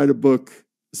want to write a book,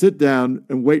 sit down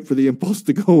and wait for the impulse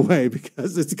to go away,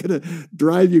 because it's going to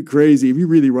drive you crazy if you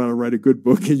really want to write a good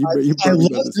book. And I love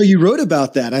that you wrote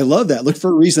about that. I love that. Look for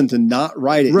a reason to not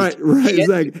write it. Right,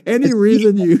 exactly. Any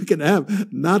reason you can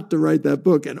have not to write that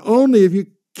book. And only if you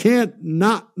can't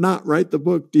not write the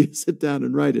book do you sit down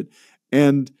and write it.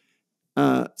 And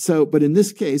but in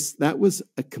this case, that was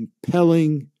a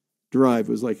compelling drive.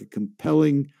 It was like a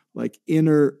compelling,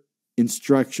 inner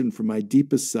instruction from my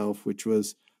deepest self, which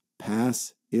was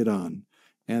pass it on.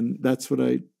 And that's what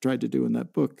I tried to do in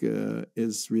that book,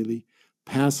 is really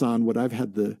pass on what I've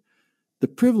had the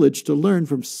privilege to learn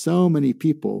from so many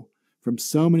people, from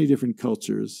so many different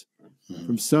cultures,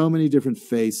 from so many different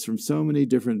faiths, from so many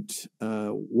different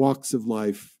walks of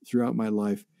life throughout my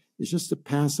life, is just to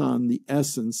pass on the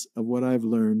essence of what I've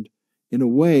learned in a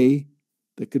way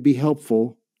that could be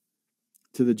helpful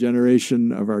to the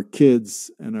generation of our kids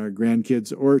and our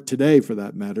grandkids, or today for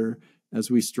that matter,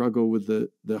 as we struggle with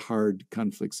the hard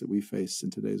conflicts that we face in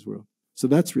today's world. So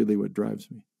that's really what drives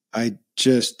me. I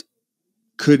just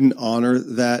couldn't honor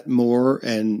that more.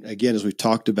 And again, as we've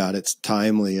talked about, it's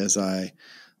timely as I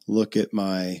look at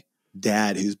my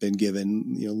dad, who's been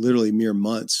given, literally mere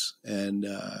months. And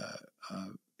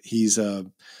he's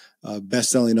a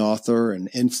best-selling author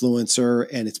and influencer.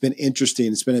 And it's been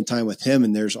interesting spending time with him.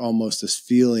 And there's almost this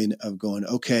feeling of going,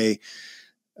 okay,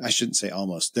 I shouldn't say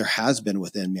almost, there has been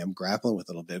within me. I'm grappling with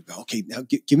it a little bit. Okay, now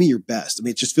give me your best. I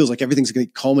mean, it just feels like everything's going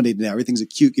to culminate now. Everything's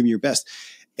acute. Give me your best.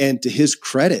 And to his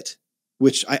credit,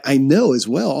 which I know as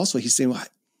well, also, he's saying, well,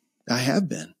 I have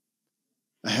been.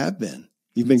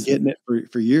 You've been getting it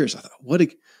for years. I thought,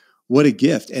 what a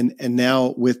gift. And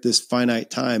now with this finite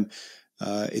time,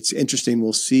 it's interesting.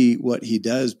 We'll see what he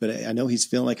does, but I know he's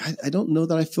feeling like, I don't know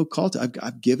that I feel called to.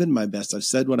 I've given my best. I've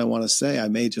said what I want to say. I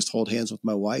may just hold hands with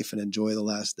my wife and enjoy the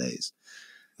last days.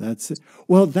 That's it.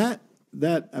 Well, that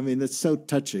I mean, that's so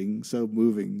touching, so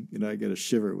moving. I get a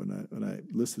shiver when I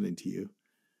listening to you,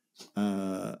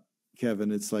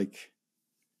 Kevin. It's like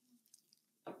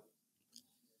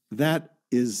that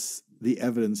is the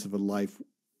evidence of a life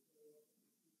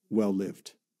well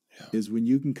lived. Yeah. Is when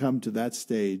you can come to that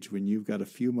stage when you've got a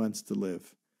few months to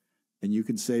live, and you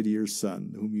can say to your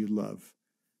son, whom you love,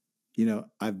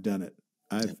 I've done it.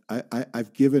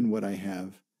 I've given what I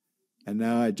have, and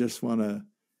now I just want to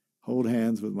hold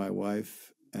hands with my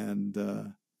wife, and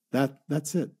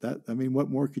that's it. What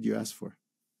more could you ask for?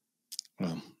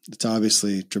 Well, it's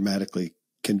obviously dramatically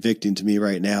convicting to me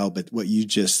right now, but what you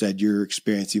just said, your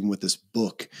experience even with this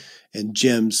book, and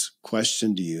Jim's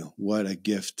question to you, what a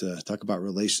gift. Talk about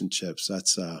relationships.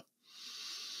 That's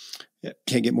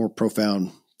can't get more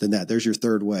profound than that. There's your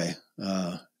third way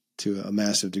to a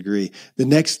massive degree. The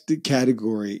next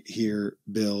category here,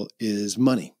 Bill, is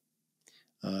money,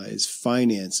 is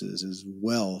finances, is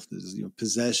wealth, is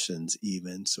possessions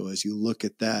even. So as you look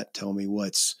at that, tell me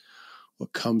what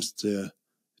comes to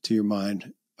your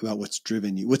mind about what's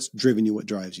driven you, what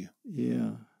drives you.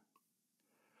 Yeah.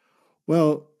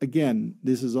 Well, again,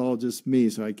 this is all just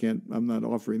me, so I'm not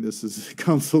offering this as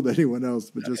counsel to anyone else,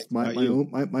 but just my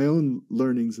own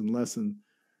learnings and lesson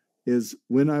is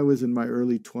when I was in my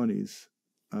early 20s,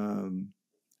 I'm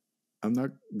not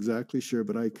exactly sure,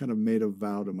 but I kind of made a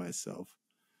vow to myself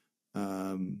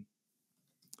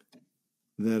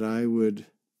that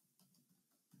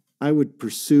I would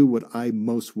pursue what I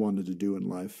most wanted to do in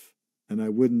life, and I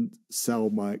wouldn't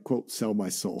sell my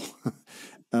soul.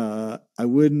 I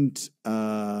wouldn't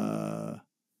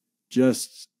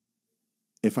just,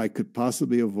 if I could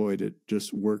possibly avoid it,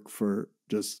 just work for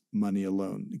just money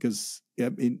alone. Because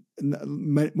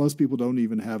most people don't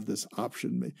even have this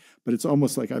option. But it's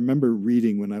almost like I remember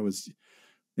reading when I was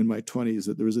in my 20s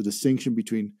that there was a distinction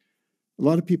between a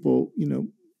lot of people,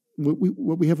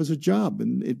 what we have as a job,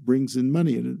 and it brings in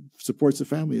money and it supports the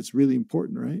family. It's really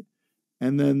important, right?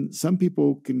 And then some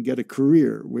people can get a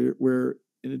career where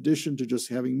in addition to just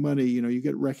having money, you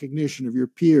get recognition of your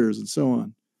peers and so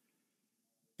on.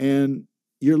 And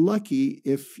you're lucky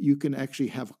if you can actually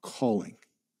have a calling.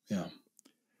 Yeah.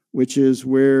 Which is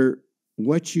where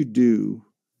what you do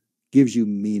gives you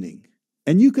meaning.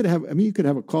 And you could have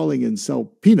a calling and sell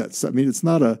peanuts. It's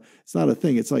not a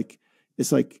thing. It's like,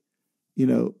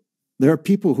 there are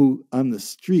people who on the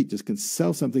street just can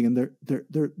sell something, and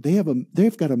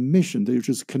they've got a mission to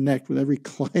just connect with every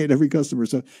client, every customer.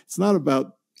 So it's not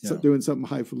about doing something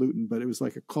highfalutin, but it was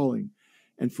like a calling.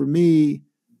 And for me,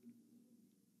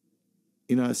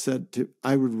 I said to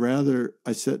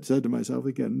myself,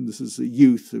 again, this is the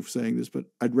youth of saying this, but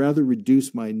I'd rather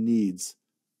reduce my needs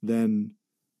than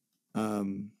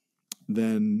my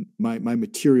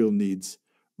material needs,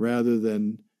 rather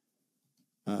than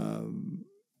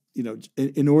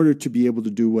in order to be able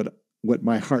to do what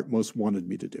my heart most wanted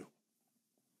me to do.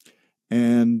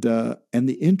 And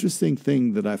the interesting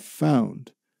thing that I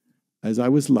found, as I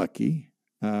was lucky,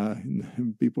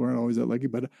 people aren't always that lucky,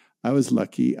 but I was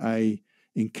lucky. I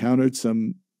encountered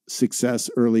some success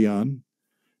early on.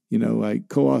 I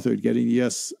co-authored Getting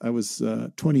Yes. I was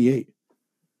 28.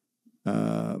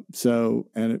 And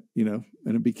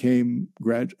it became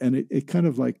and it kind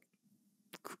of like,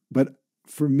 but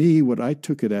for me, what I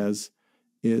took it as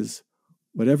is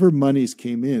whatever monies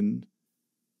came in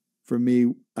for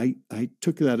me, I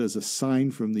took that as a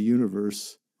sign from the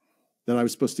universe that I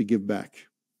was supposed to give back.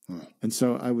 And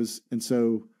so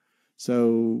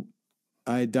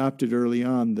I adopted early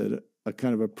on that a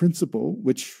kind of a principle,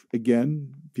 which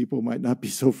again, people might not be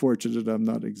so fortunate. I'm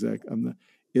not going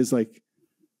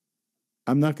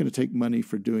to take money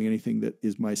for doing anything that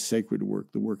is my sacred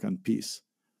work, the work on peace.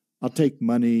 I'll take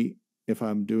money if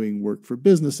I'm doing work for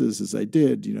businesses, as I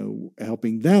did,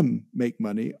 helping them make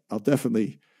money. I'll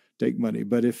definitely take money.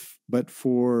 But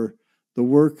for the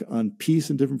work on peace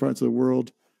in different parts of the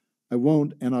world, I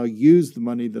won't, and I'll use the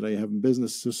money that I have in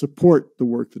business to support the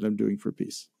work that I'm doing for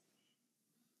peace.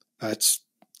 That's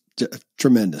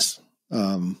tremendous.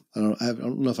 I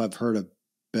don't know if I've heard a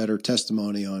better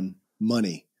testimony on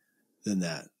money than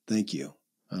that. Thank you,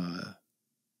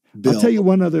 Bill. I'll tell you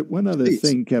one other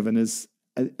thing, Kevin, is,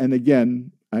 and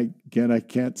again, I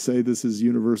can't say this is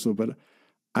universal, but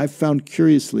I've found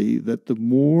curiously that the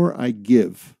more I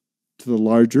give to the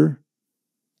larger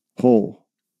whole,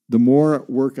 the more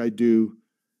work I do,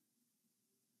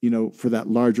 for that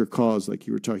larger cause, like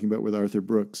you were talking about with Arthur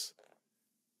Brooks,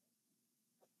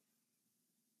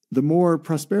 the more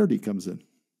prosperity comes in.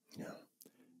 Yeah.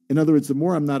 In other words, the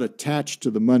more I'm not attached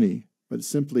to the money, but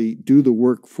simply do the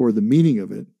work for the meaning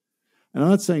of it. And I'm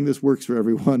not saying this works for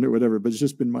everyone or whatever, but it's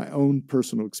just been my own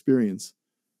personal experience.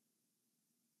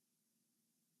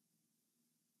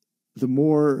 The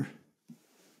more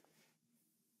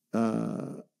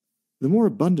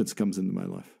abundance comes into my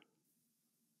life.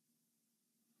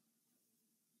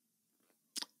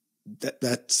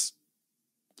 That's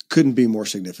couldn't be more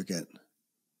significant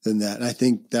than that. And I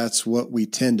think that's what we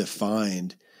tend to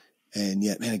find. And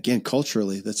yet, man, again,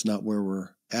 culturally, that's not where we're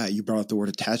at. You brought up the word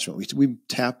attachment. We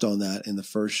tapped on that in the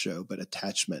first show, but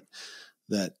attachment,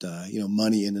 that,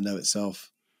 money in and of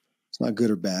itself, it's not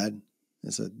good or bad.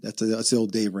 That's the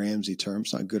old Dave Ramsey term.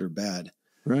 It's not good or bad.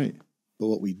 Right. But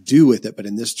what we do with it, but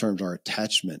in this terms, our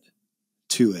attachment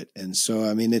to it. And so,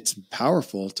 I mean, it's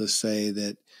powerful to say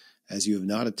that as you have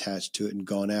not attached to it and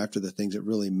gone after the things that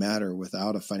really matter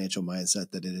without a financial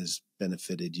mindset, that it has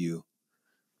benefited you,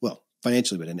 well,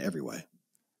 financially, but in every way.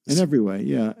 In every way,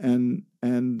 yeah. And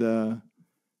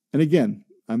again,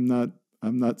 I'm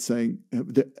not saying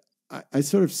I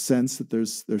sort of sense that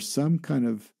there's some kind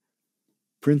of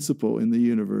principle in the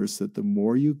universe that the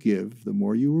more you give, the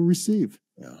more you will receive.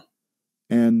 Yeah.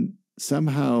 And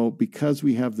somehow, because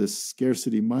we have this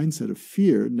scarcity mindset of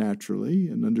fear, naturally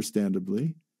and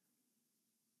understandably,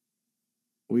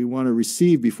 we want to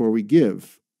receive before we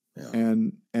give. Yeah.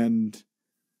 And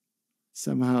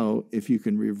somehow, if you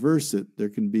can reverse it, there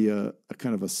can be a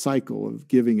kind of a cycle of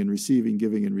giving and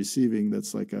receiving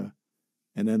that's like an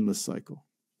endless cycle.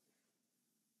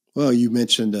 Well, you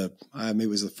mentioned, it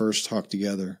was the first talk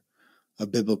together, a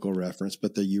biblical reference,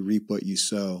 but that you reap what you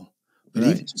sow. But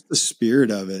even just the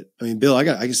spirit of it. I mean, Bill, I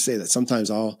can say that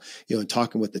sometimes I'll, in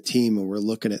talking with the team and we're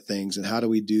looking at things and how do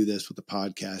we do this with the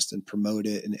podcast and promote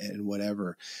it and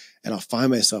whatever. And I'll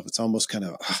find myself, it's almost kind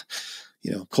of,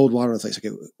 cold water in the face.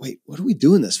 Okay, wait, what are we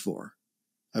doing this for?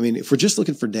 I mean, if we're just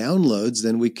looking for downloads,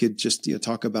 then we could just,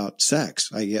 talk about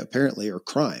sex, apparently, or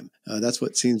crime. That's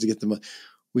what seems to get the most.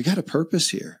 We got a purpose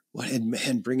here. And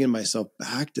man, bringing myself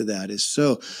back to that is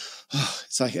so,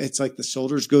 it's like the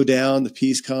shoulders go down, the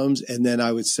peace comes. And then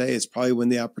I would say it's probably when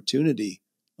the opportunity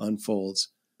unfolds.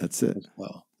 That's it.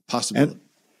 Well, possibility. And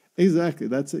exactly.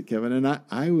 That's it, Kevin. And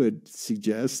I would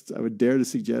dare to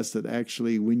suggest that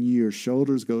actually when your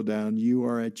shoulders go down, you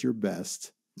are at your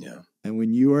best. Yeah. And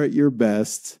when you are at your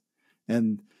best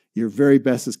and your very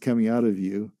best is coming out of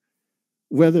you,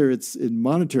 whether it's in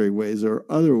monetary ways or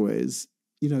other ways,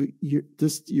 you're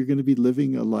going to be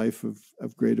living a life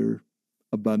of greater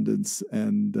abundance.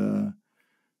 And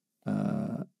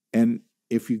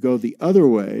if you go the other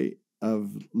way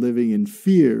of living in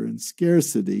fear and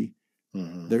scarcity,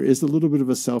 there is a little bit of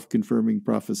a self-confirming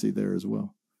prophecy there as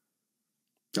well.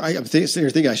 I'm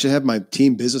thinking I should have my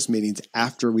team business meetings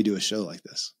after we do a show like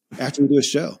this. After we do a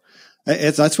show,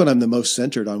 that's when I'm the most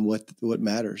centered on what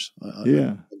matters.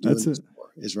 That's it.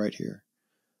 Is right here.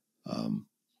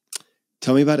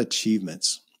 Tell me about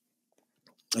achievements.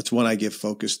 That's one I give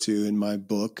focus to in my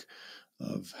book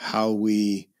of how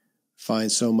we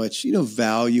find so much,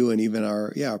 value and even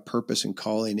our purpose and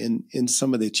calling in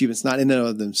some of the achievements, not in and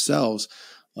of themselves.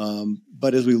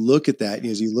 But as we look at that,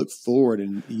 as you look forward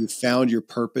and you found your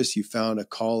purpose, you found a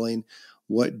calling,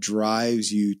 what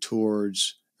drives you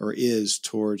towards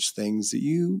things that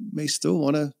you may still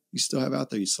have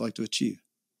out there, you still like to achieve?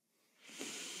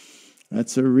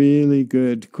 That's a really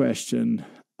good question.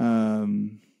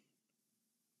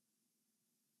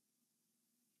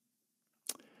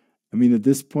 At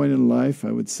this point in life,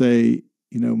 I would say,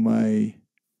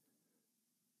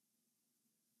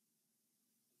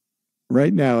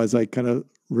 right now, as I kind of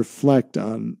reflect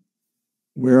on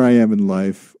where I am in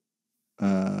life,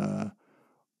 I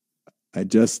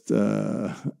just,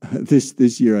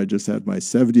 this year, I just had my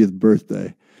 70th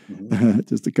birthday,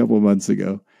 just a couple of months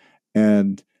ago.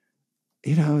 And,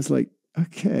 I was like,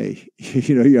 okay,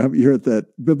 you're at that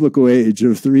biblical age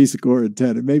of 70 and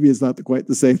 10, and maybe it's not quite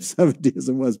the same 70 as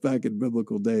it was back in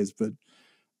biblical days, but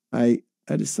I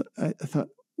thought,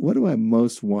 what do I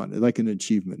most want? Like an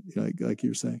achievement, like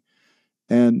you're saying.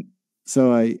 And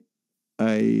so I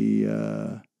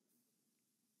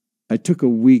took a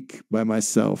week by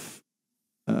myself,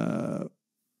 out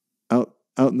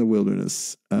in the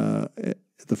wilderness, at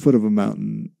the foot of a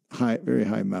mountain, very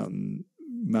high mountain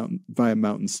by a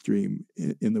mountain stream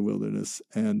in the wilderness,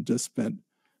 and just spent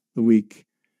the week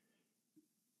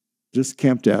just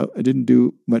camped out. I didn't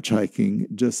do much hiking,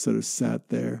 just sort of sat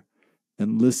there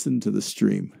and listened to the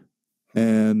stream,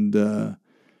 and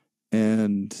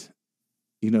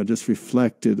just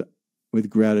reflected with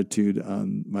gratitude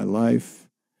on my life,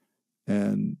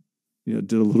 and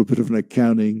did a little bit of an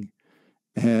accounting,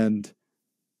 and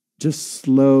just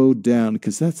slow down,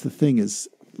 because that's the thing is,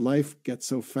 life gets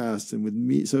so fast, and with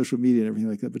social media and everything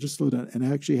like that, but just slow down and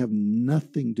actually have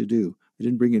nothing to do. I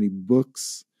didn't bring any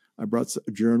books. I brought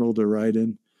a journal to write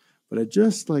in, but I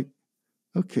just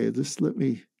okay, just let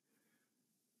me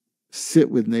sit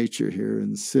with nature here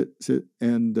and sit.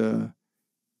 And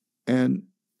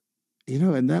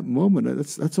in that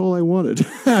moment, that's all I wanted.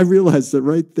 I realized that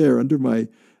right there under my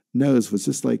knows was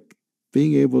just like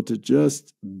being able to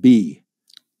just be,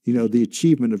 the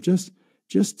achievement of just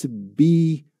to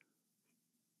be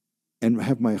and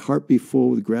have my heart be full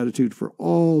with gratitude for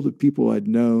all the people I'd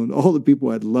known, all the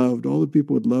people I'd loved, all the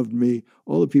people who had loved me,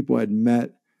 all the people I'd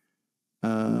met,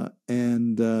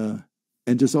 and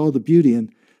just all the beauty.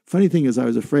 And funny thing is, I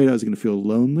was afraid I was going to feel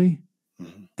lonely.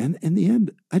 Mm-hmm. And in the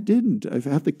end, I didn't. I've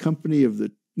had the company of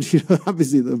the,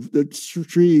 obviously the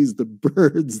trees, the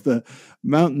birds, the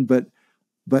mountain, but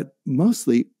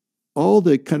mostly all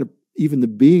the kind of, even the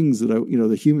beings that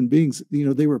the human beings,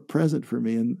 they were present for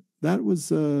me. And that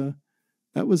was a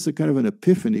kind of an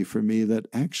epiphany for me that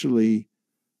actually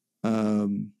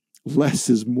less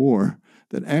is more.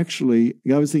 That actually,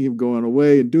 I was thinking of going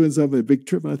away and doing something, a big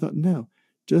trip. And I thought, no,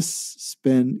 just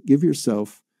give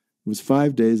yourself, it was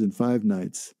 5 days and 5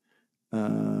 nights.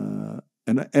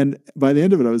 And by the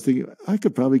end of it, I was thinking, I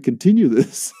could probably continue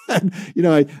this. And,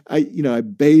 I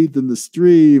bathed in the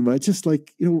stream. I just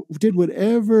did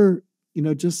whatever,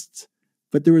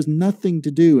 but there was nothing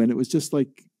to do. And it was just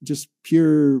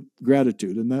pure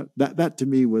gratitude. And that to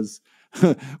me was,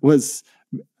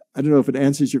 I don't know if it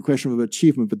answers your question of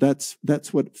achievement, but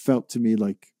that's what felt to me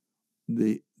like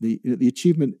the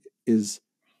achievement is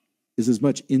as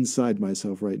much inside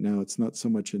myself right now. It's not so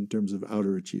much in terms of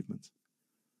outer achievements.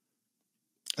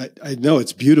 I know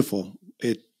it's beautiful.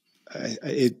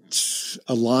 It's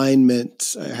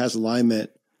alignment. It has alignment.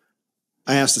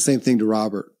 I asked the same thing to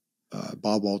Robert,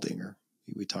 Bob Waldinger.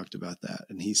 We talked about that.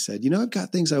 And he said, I've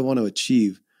got things I want to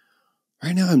achieve.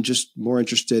 Right now, I'm just more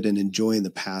interested in enjoying the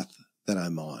path that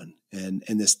I'm on. And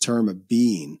this term of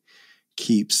being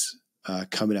keeps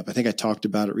coming up. I think I talked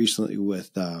about it recently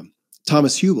with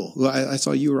Thomas Hubel, who I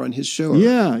saw you were on his show.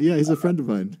 Yeah, he's a friend of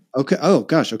mine. Okay. Oh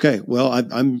gosh. Okay. Well,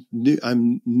 I'm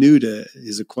new to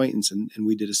his acquaintance, and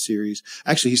we did a series.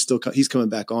 Actually, he's coming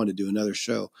back on to do another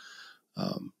show.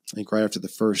 I think right after the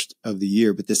first of the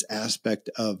year. But this aspect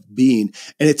of being,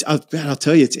 and I'll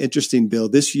tell you, it's interesting, Bill.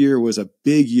 This year was a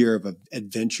big year of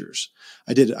adventures.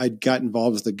 I got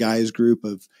involved with the guys group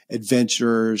of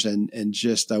adventurers, and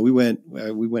just we went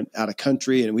out of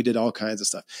country and we did all kinds of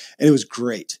stuff, and it was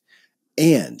great.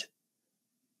 And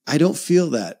I don't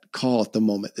feel that call at the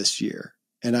moment this year.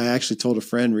 And I actually told a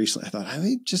friend recently, I thought, I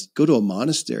may just go to a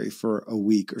monastery for a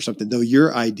week or something. Though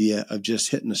your idea of just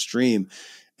hitting a stream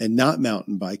and not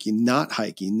mountain biking, not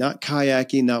hiking, not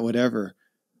kayaking, not whatever,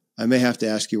 I may have to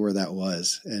ask you where that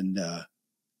was and go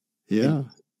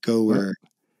where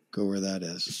that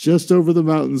is. It's just over the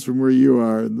mountains from where you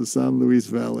are in the San Luis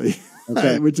Valley,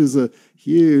 okay. Which is a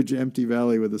huge empty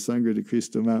valley with the Sangre de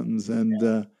Cristo Mountains.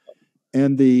 And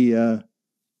the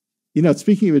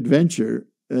speaking of adventure,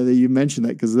 you mentioned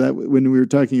that because when we were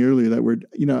talking earlier, that word,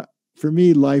 for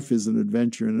me, life is an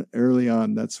adventure. And early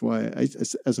on, that's why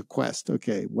as a quest,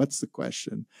 okay, what's the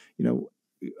question?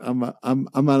 I'm on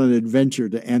an adventure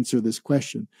to answer this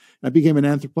question. And I became an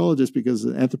anthropologist because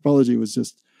anthropology was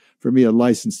just, for me, a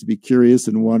license to be curious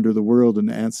and wander the world and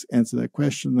answer that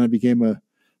question. And I became a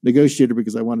negotiator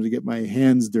because I wanted to get my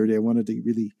hands dirty. I wanted to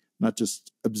really not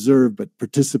just observe, but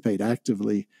participate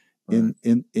actively in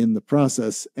the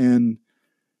process. And,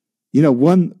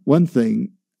 one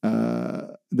thing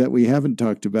that we haven't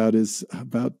talked about is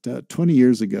about 20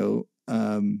 years ago,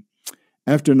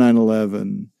 after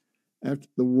 9/11, after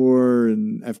the war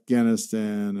in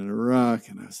Afghanistan and Iraq,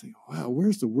 and I was thinking, wow,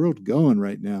 where's the world going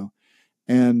right now?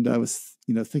 And I was,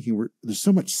 thinking there's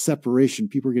so much separation.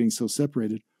 People are getting so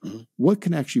separated. Mm-hmm. What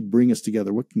can actually bring us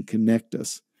together? What can connect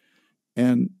us?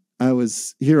 And I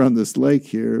was here on this lake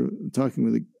here talking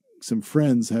with some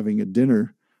friends having a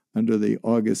dinner under the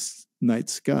August night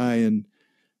sky. And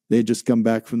they had just come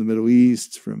back from the Middle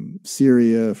East, from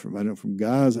Syria, from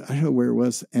Gaza, I don't know where it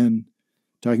was, and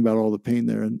talking about all the pain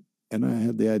there. And I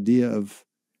had the idea of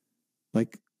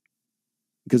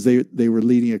because they were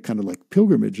leading a kind of like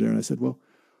pilgrimage there. And I said, well,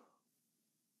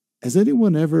 has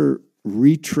anyone ever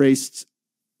retraced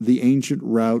the ancient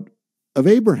route of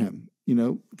Abraham?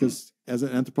 Because as an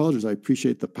anthropologist, I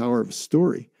appreciate the power of a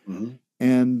story. Mm-hmm.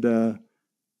 And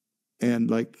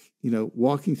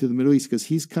walking through the Middle East, because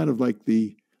he's kind of like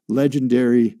the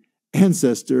legendary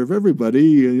ancestor of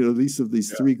everybody,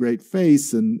 these three great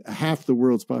faiths and half the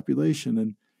world's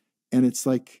population. And it's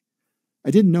like,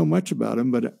 I didn't know much about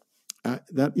him, but I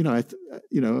thought,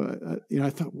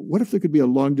 what if there could be a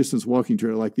long distance walking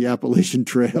trail like the Appalachian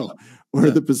Trail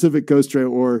or the Pacific Coast Trail,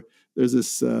 or there's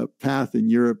this path in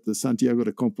Europe, the Santiago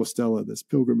de Compostela, this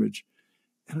pilgrimage.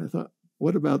 And I thought,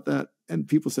 what about that? And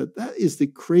people said, that is the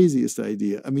craziest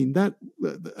idea.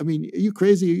 are you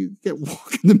crazy? You get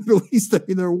walk in the Middle East.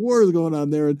 There are wars going on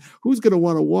there, and who's going to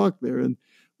want to walk there and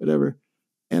whatever.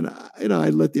 And I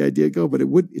let the idea go, but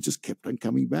it just kept on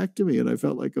coming back to me. And I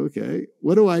felt like, okay,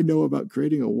 what do I know about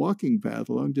creating a walking path,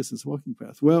 a long distance walking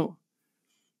path? Well,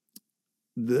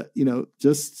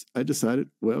 I decided,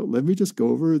 well, let me just go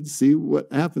over and see what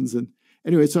happens. And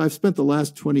anyway, so I've spent the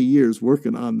last 20 years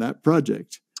working on that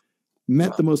project,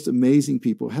 met the most amazing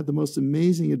people, had the most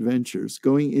amazing adventures,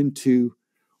 going into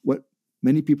what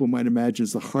many people might imagine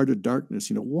is the heart of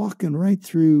darkness, walking right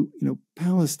through,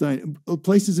 Palestine,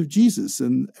 places of Jesus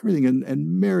and everything,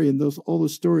 and Mary and all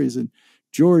those stories, and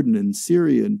Jordan and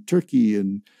Syria and Turkey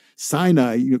and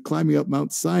Sinai, climbing up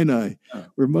Mount Sinai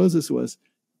where Moses was.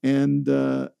 And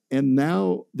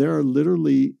now there are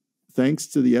literally, thanks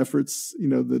to the efforts,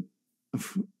 that,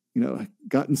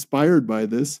 got inspired by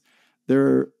this,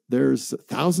 there's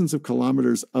thousands of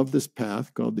kilometers of this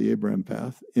path called the Abraham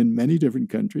Path in many different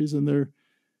countries. And there are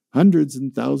hundreds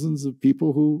and thousands of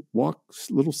people who walk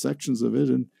little sections of it.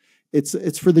 And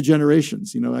it's for the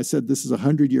generations. I said this is a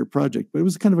 100-year project, but it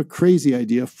was kind of a crazy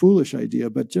idea, foolish idea,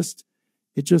 but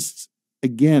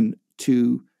again,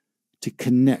 to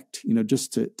connect,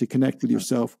 just to connect with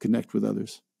yourself, connect with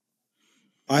others.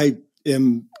 I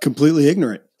am completely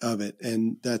ignorant of it.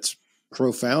 And that's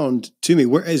profound to me.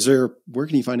 Where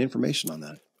can you find information on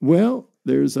that? Well,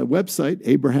 there's a website,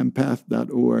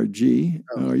 abrahampath.org,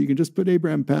 or you can just put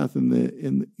Abraham Path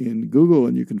in Google,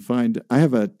 and you can find. I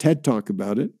have a TED Talk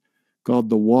about it called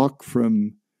 "The Walk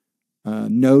from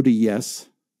No to Yes"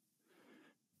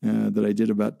 that I did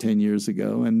about 10 years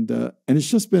ago, and it's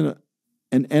just been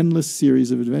an endless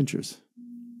series of adventures.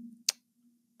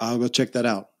 I'll go check that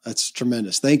out. That's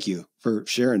tremendous. Thank you for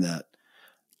sharing that.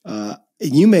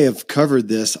 You may have covered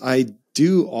this. I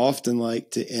do often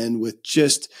like to end with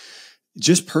just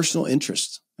personal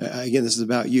interest. Again, this is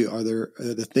about you. Are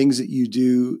the things that you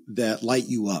do that light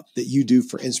you up, that you do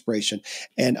for inspiration?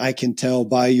 And I can tell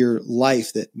by your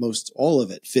life that most all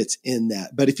of it fits in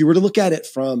that. But if you were to look at it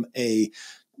from a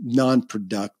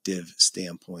non-productive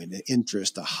standpoint, an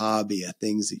interest, a hobby,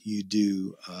 things that you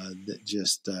do that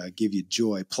just give you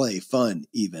joy, play, fun,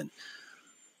 even,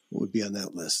 what would be on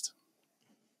that list?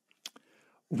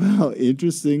 Well,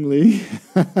 interestingly,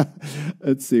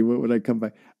 let's see, what would I come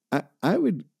by? Well,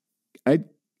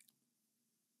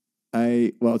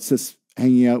 it's just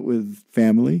hanging out with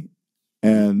family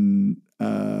and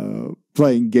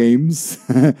playing games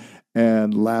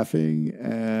and laughing.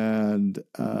 And,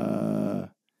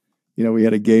 we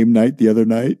had a game night the other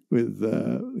night with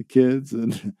the kids,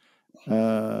 and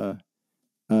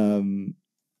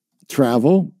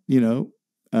travel,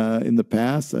 in the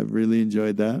past, I've really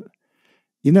enjoyed that.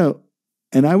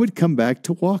 And I would come back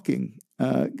to walking.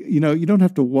 You don't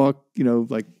have to walk,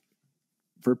 like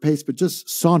for a pace, but just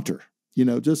saunter,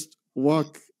 just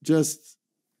walk,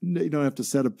 you don't have to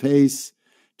set a pace,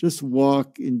 just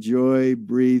walk, enjoy,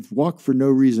 breathe, walk for no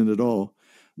reason at all.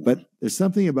 But there's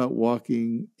something about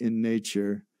walking in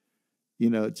nature,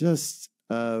 it's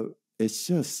the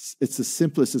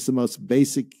simplest, it's the most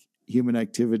basic human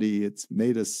activity. It's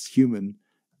made us human,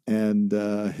 and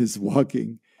is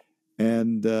walking.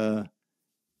 And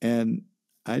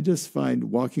I just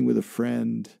find walking with a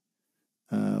friend,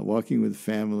 walking with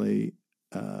family,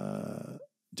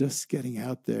 just getting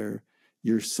out there,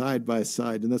 you're side by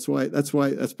side. And that's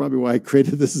probably why I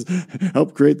created this,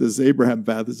 helped create this Abraham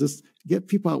Path, is just get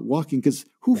people out walking, because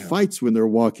who fights when they're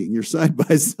walking? You're side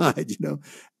by side,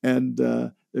 and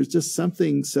there's just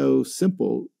something so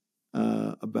simple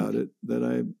about it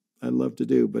that I love to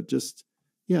do. But just,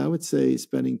 I would say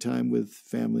spending time with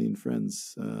family and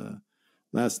friends.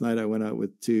 Last night I went out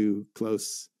with two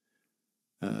close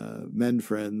men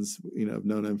friends. I've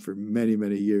known them for many,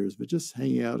 many years, but just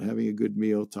hanging out, having a good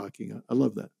meal, talking. I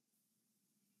love that.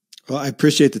 Well, I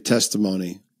appreciate the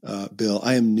testimony, Bill.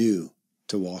 I am new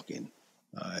to walking,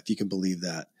 if you can believe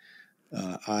that.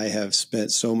 I have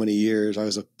spent so many years. I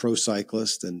was a pro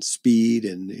cyclist and speed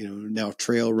and, now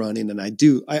trail running. And I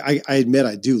admit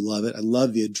I do love it. I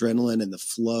love the adrenaline and the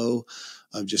flow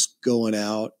of just going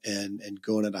out and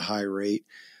going at a high rate.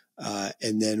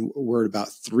 And then we're at about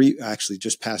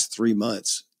just past 3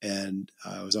 months. And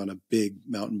I was on a big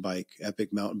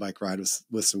epic mountain bike ride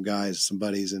with some guys, some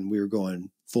buddies, and we were going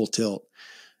full tilt.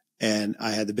 And I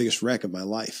had the biggest wreck of my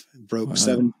life. Broke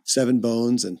seven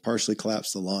bones and partially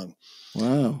collapsed the lung.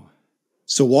 Wow.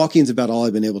 So walking is about all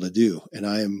I've been able to do, and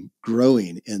I am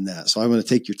growing in that. So I want to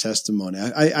take your testimony.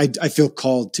 I feel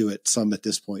called to it some at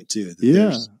this point too.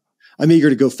 I'm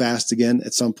eager to go fast again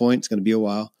at some point. It's going to be a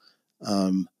while.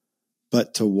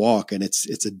 But to walk, and it's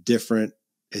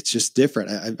just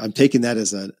different. I'm taking that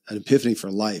as an epiphany for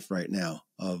life right now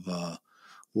of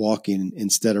walking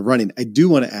instead of running. I do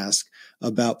want to ask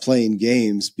about playing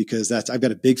games because I've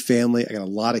got a big family. I got a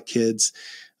lot of kids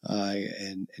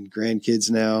and grandkids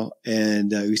now.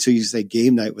 And so you say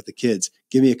game night with the kids.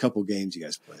 Give me a couple games you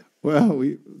guys played. Well,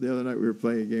 the other night we were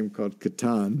playing a game called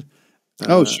Catan.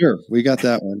 Oh, sure. We got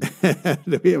that one.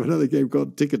 And we have another game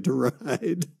called Ticket to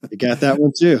Ride. You got that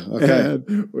one too. Okay.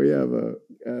 And we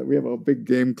have a big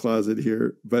game closet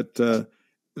here. But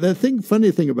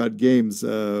funny thing about games,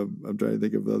 I'm trying to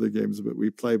think of the other games that we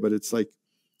play, but it's like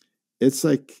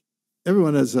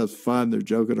everyone has fun. They're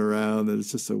joking around, and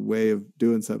it's just a way of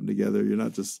doing something together. You're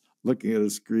not just looking at a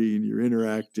screen. You're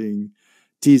interacting,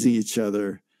 teasing each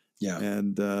other. Yeah.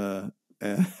 And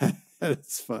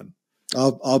it's fun.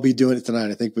 I'll be doing it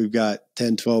tonight. I think we've got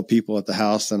 10, 12 people at the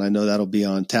house, and I know that'll be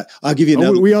on tap. I'll give you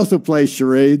another. We also play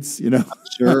charades,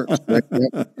 Sure.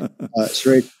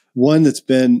 Charade. One that's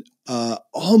been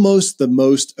almost the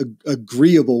most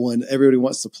agreeable one everybody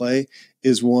wants to play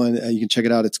is one. You can check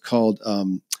it out. It's called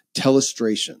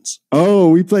Telestrations. Oh,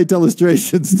 we play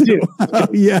Telestrations too.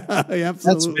 Yeah,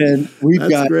 absolutely.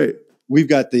 That's great. We've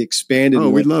got the expanded. Oh,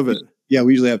 we love it. Yeah,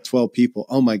 we usually have 12 people.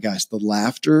 Oh my gosh, the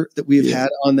laughter that we've had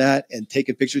on that and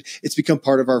taking pictures, it's become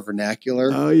part of our vernacular.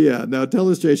 Oh yeah. Now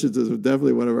Telestrations is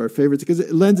definitely one of our favorites because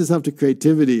it lends itself to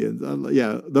creativity and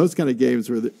those kind of games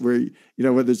where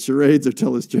whether it's charades or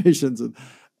Telestrations and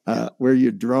where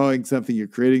you're drawing something, you're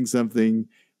creating something,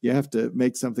 you have to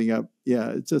make something up.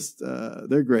 Yeah, it's just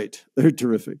they're great. They're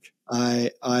terrific.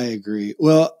 I agree.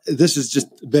 Well, this has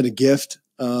just been a gift.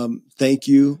 Thank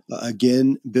you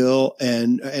again, Bill,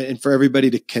 and for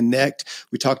everybody to connect.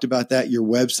 We talked about that. Your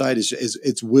website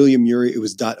it's William Ury. It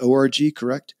was .org,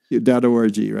 correct?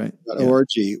 .org, right? .org.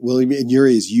 William and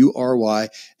Ury is URY,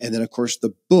 and then of course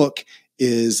the book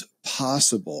is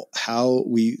Possible: How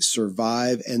We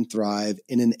Survive and Thrive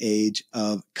in an Age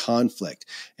of Conflict.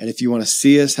 And if you want to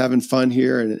see us having fun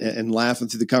here and laughing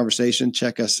through the conversation,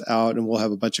 check us out, and we'll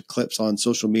have a bunch of clips on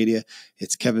social media.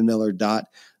 It's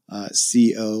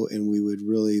kevinmiller.co, and we would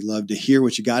really love to hear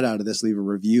what you got out of this. Leave a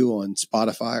review on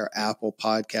Spotify or Apple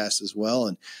Podcasts as well.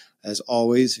 And as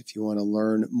always, if you want to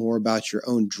learn more about your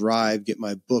own drive, get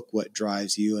my book, What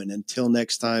Drives You. And until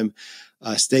next time,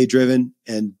 stay driven.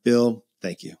 And Bill,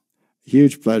 thank you.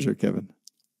 Huge pleasure, Kevin.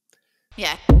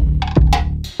 Yeah.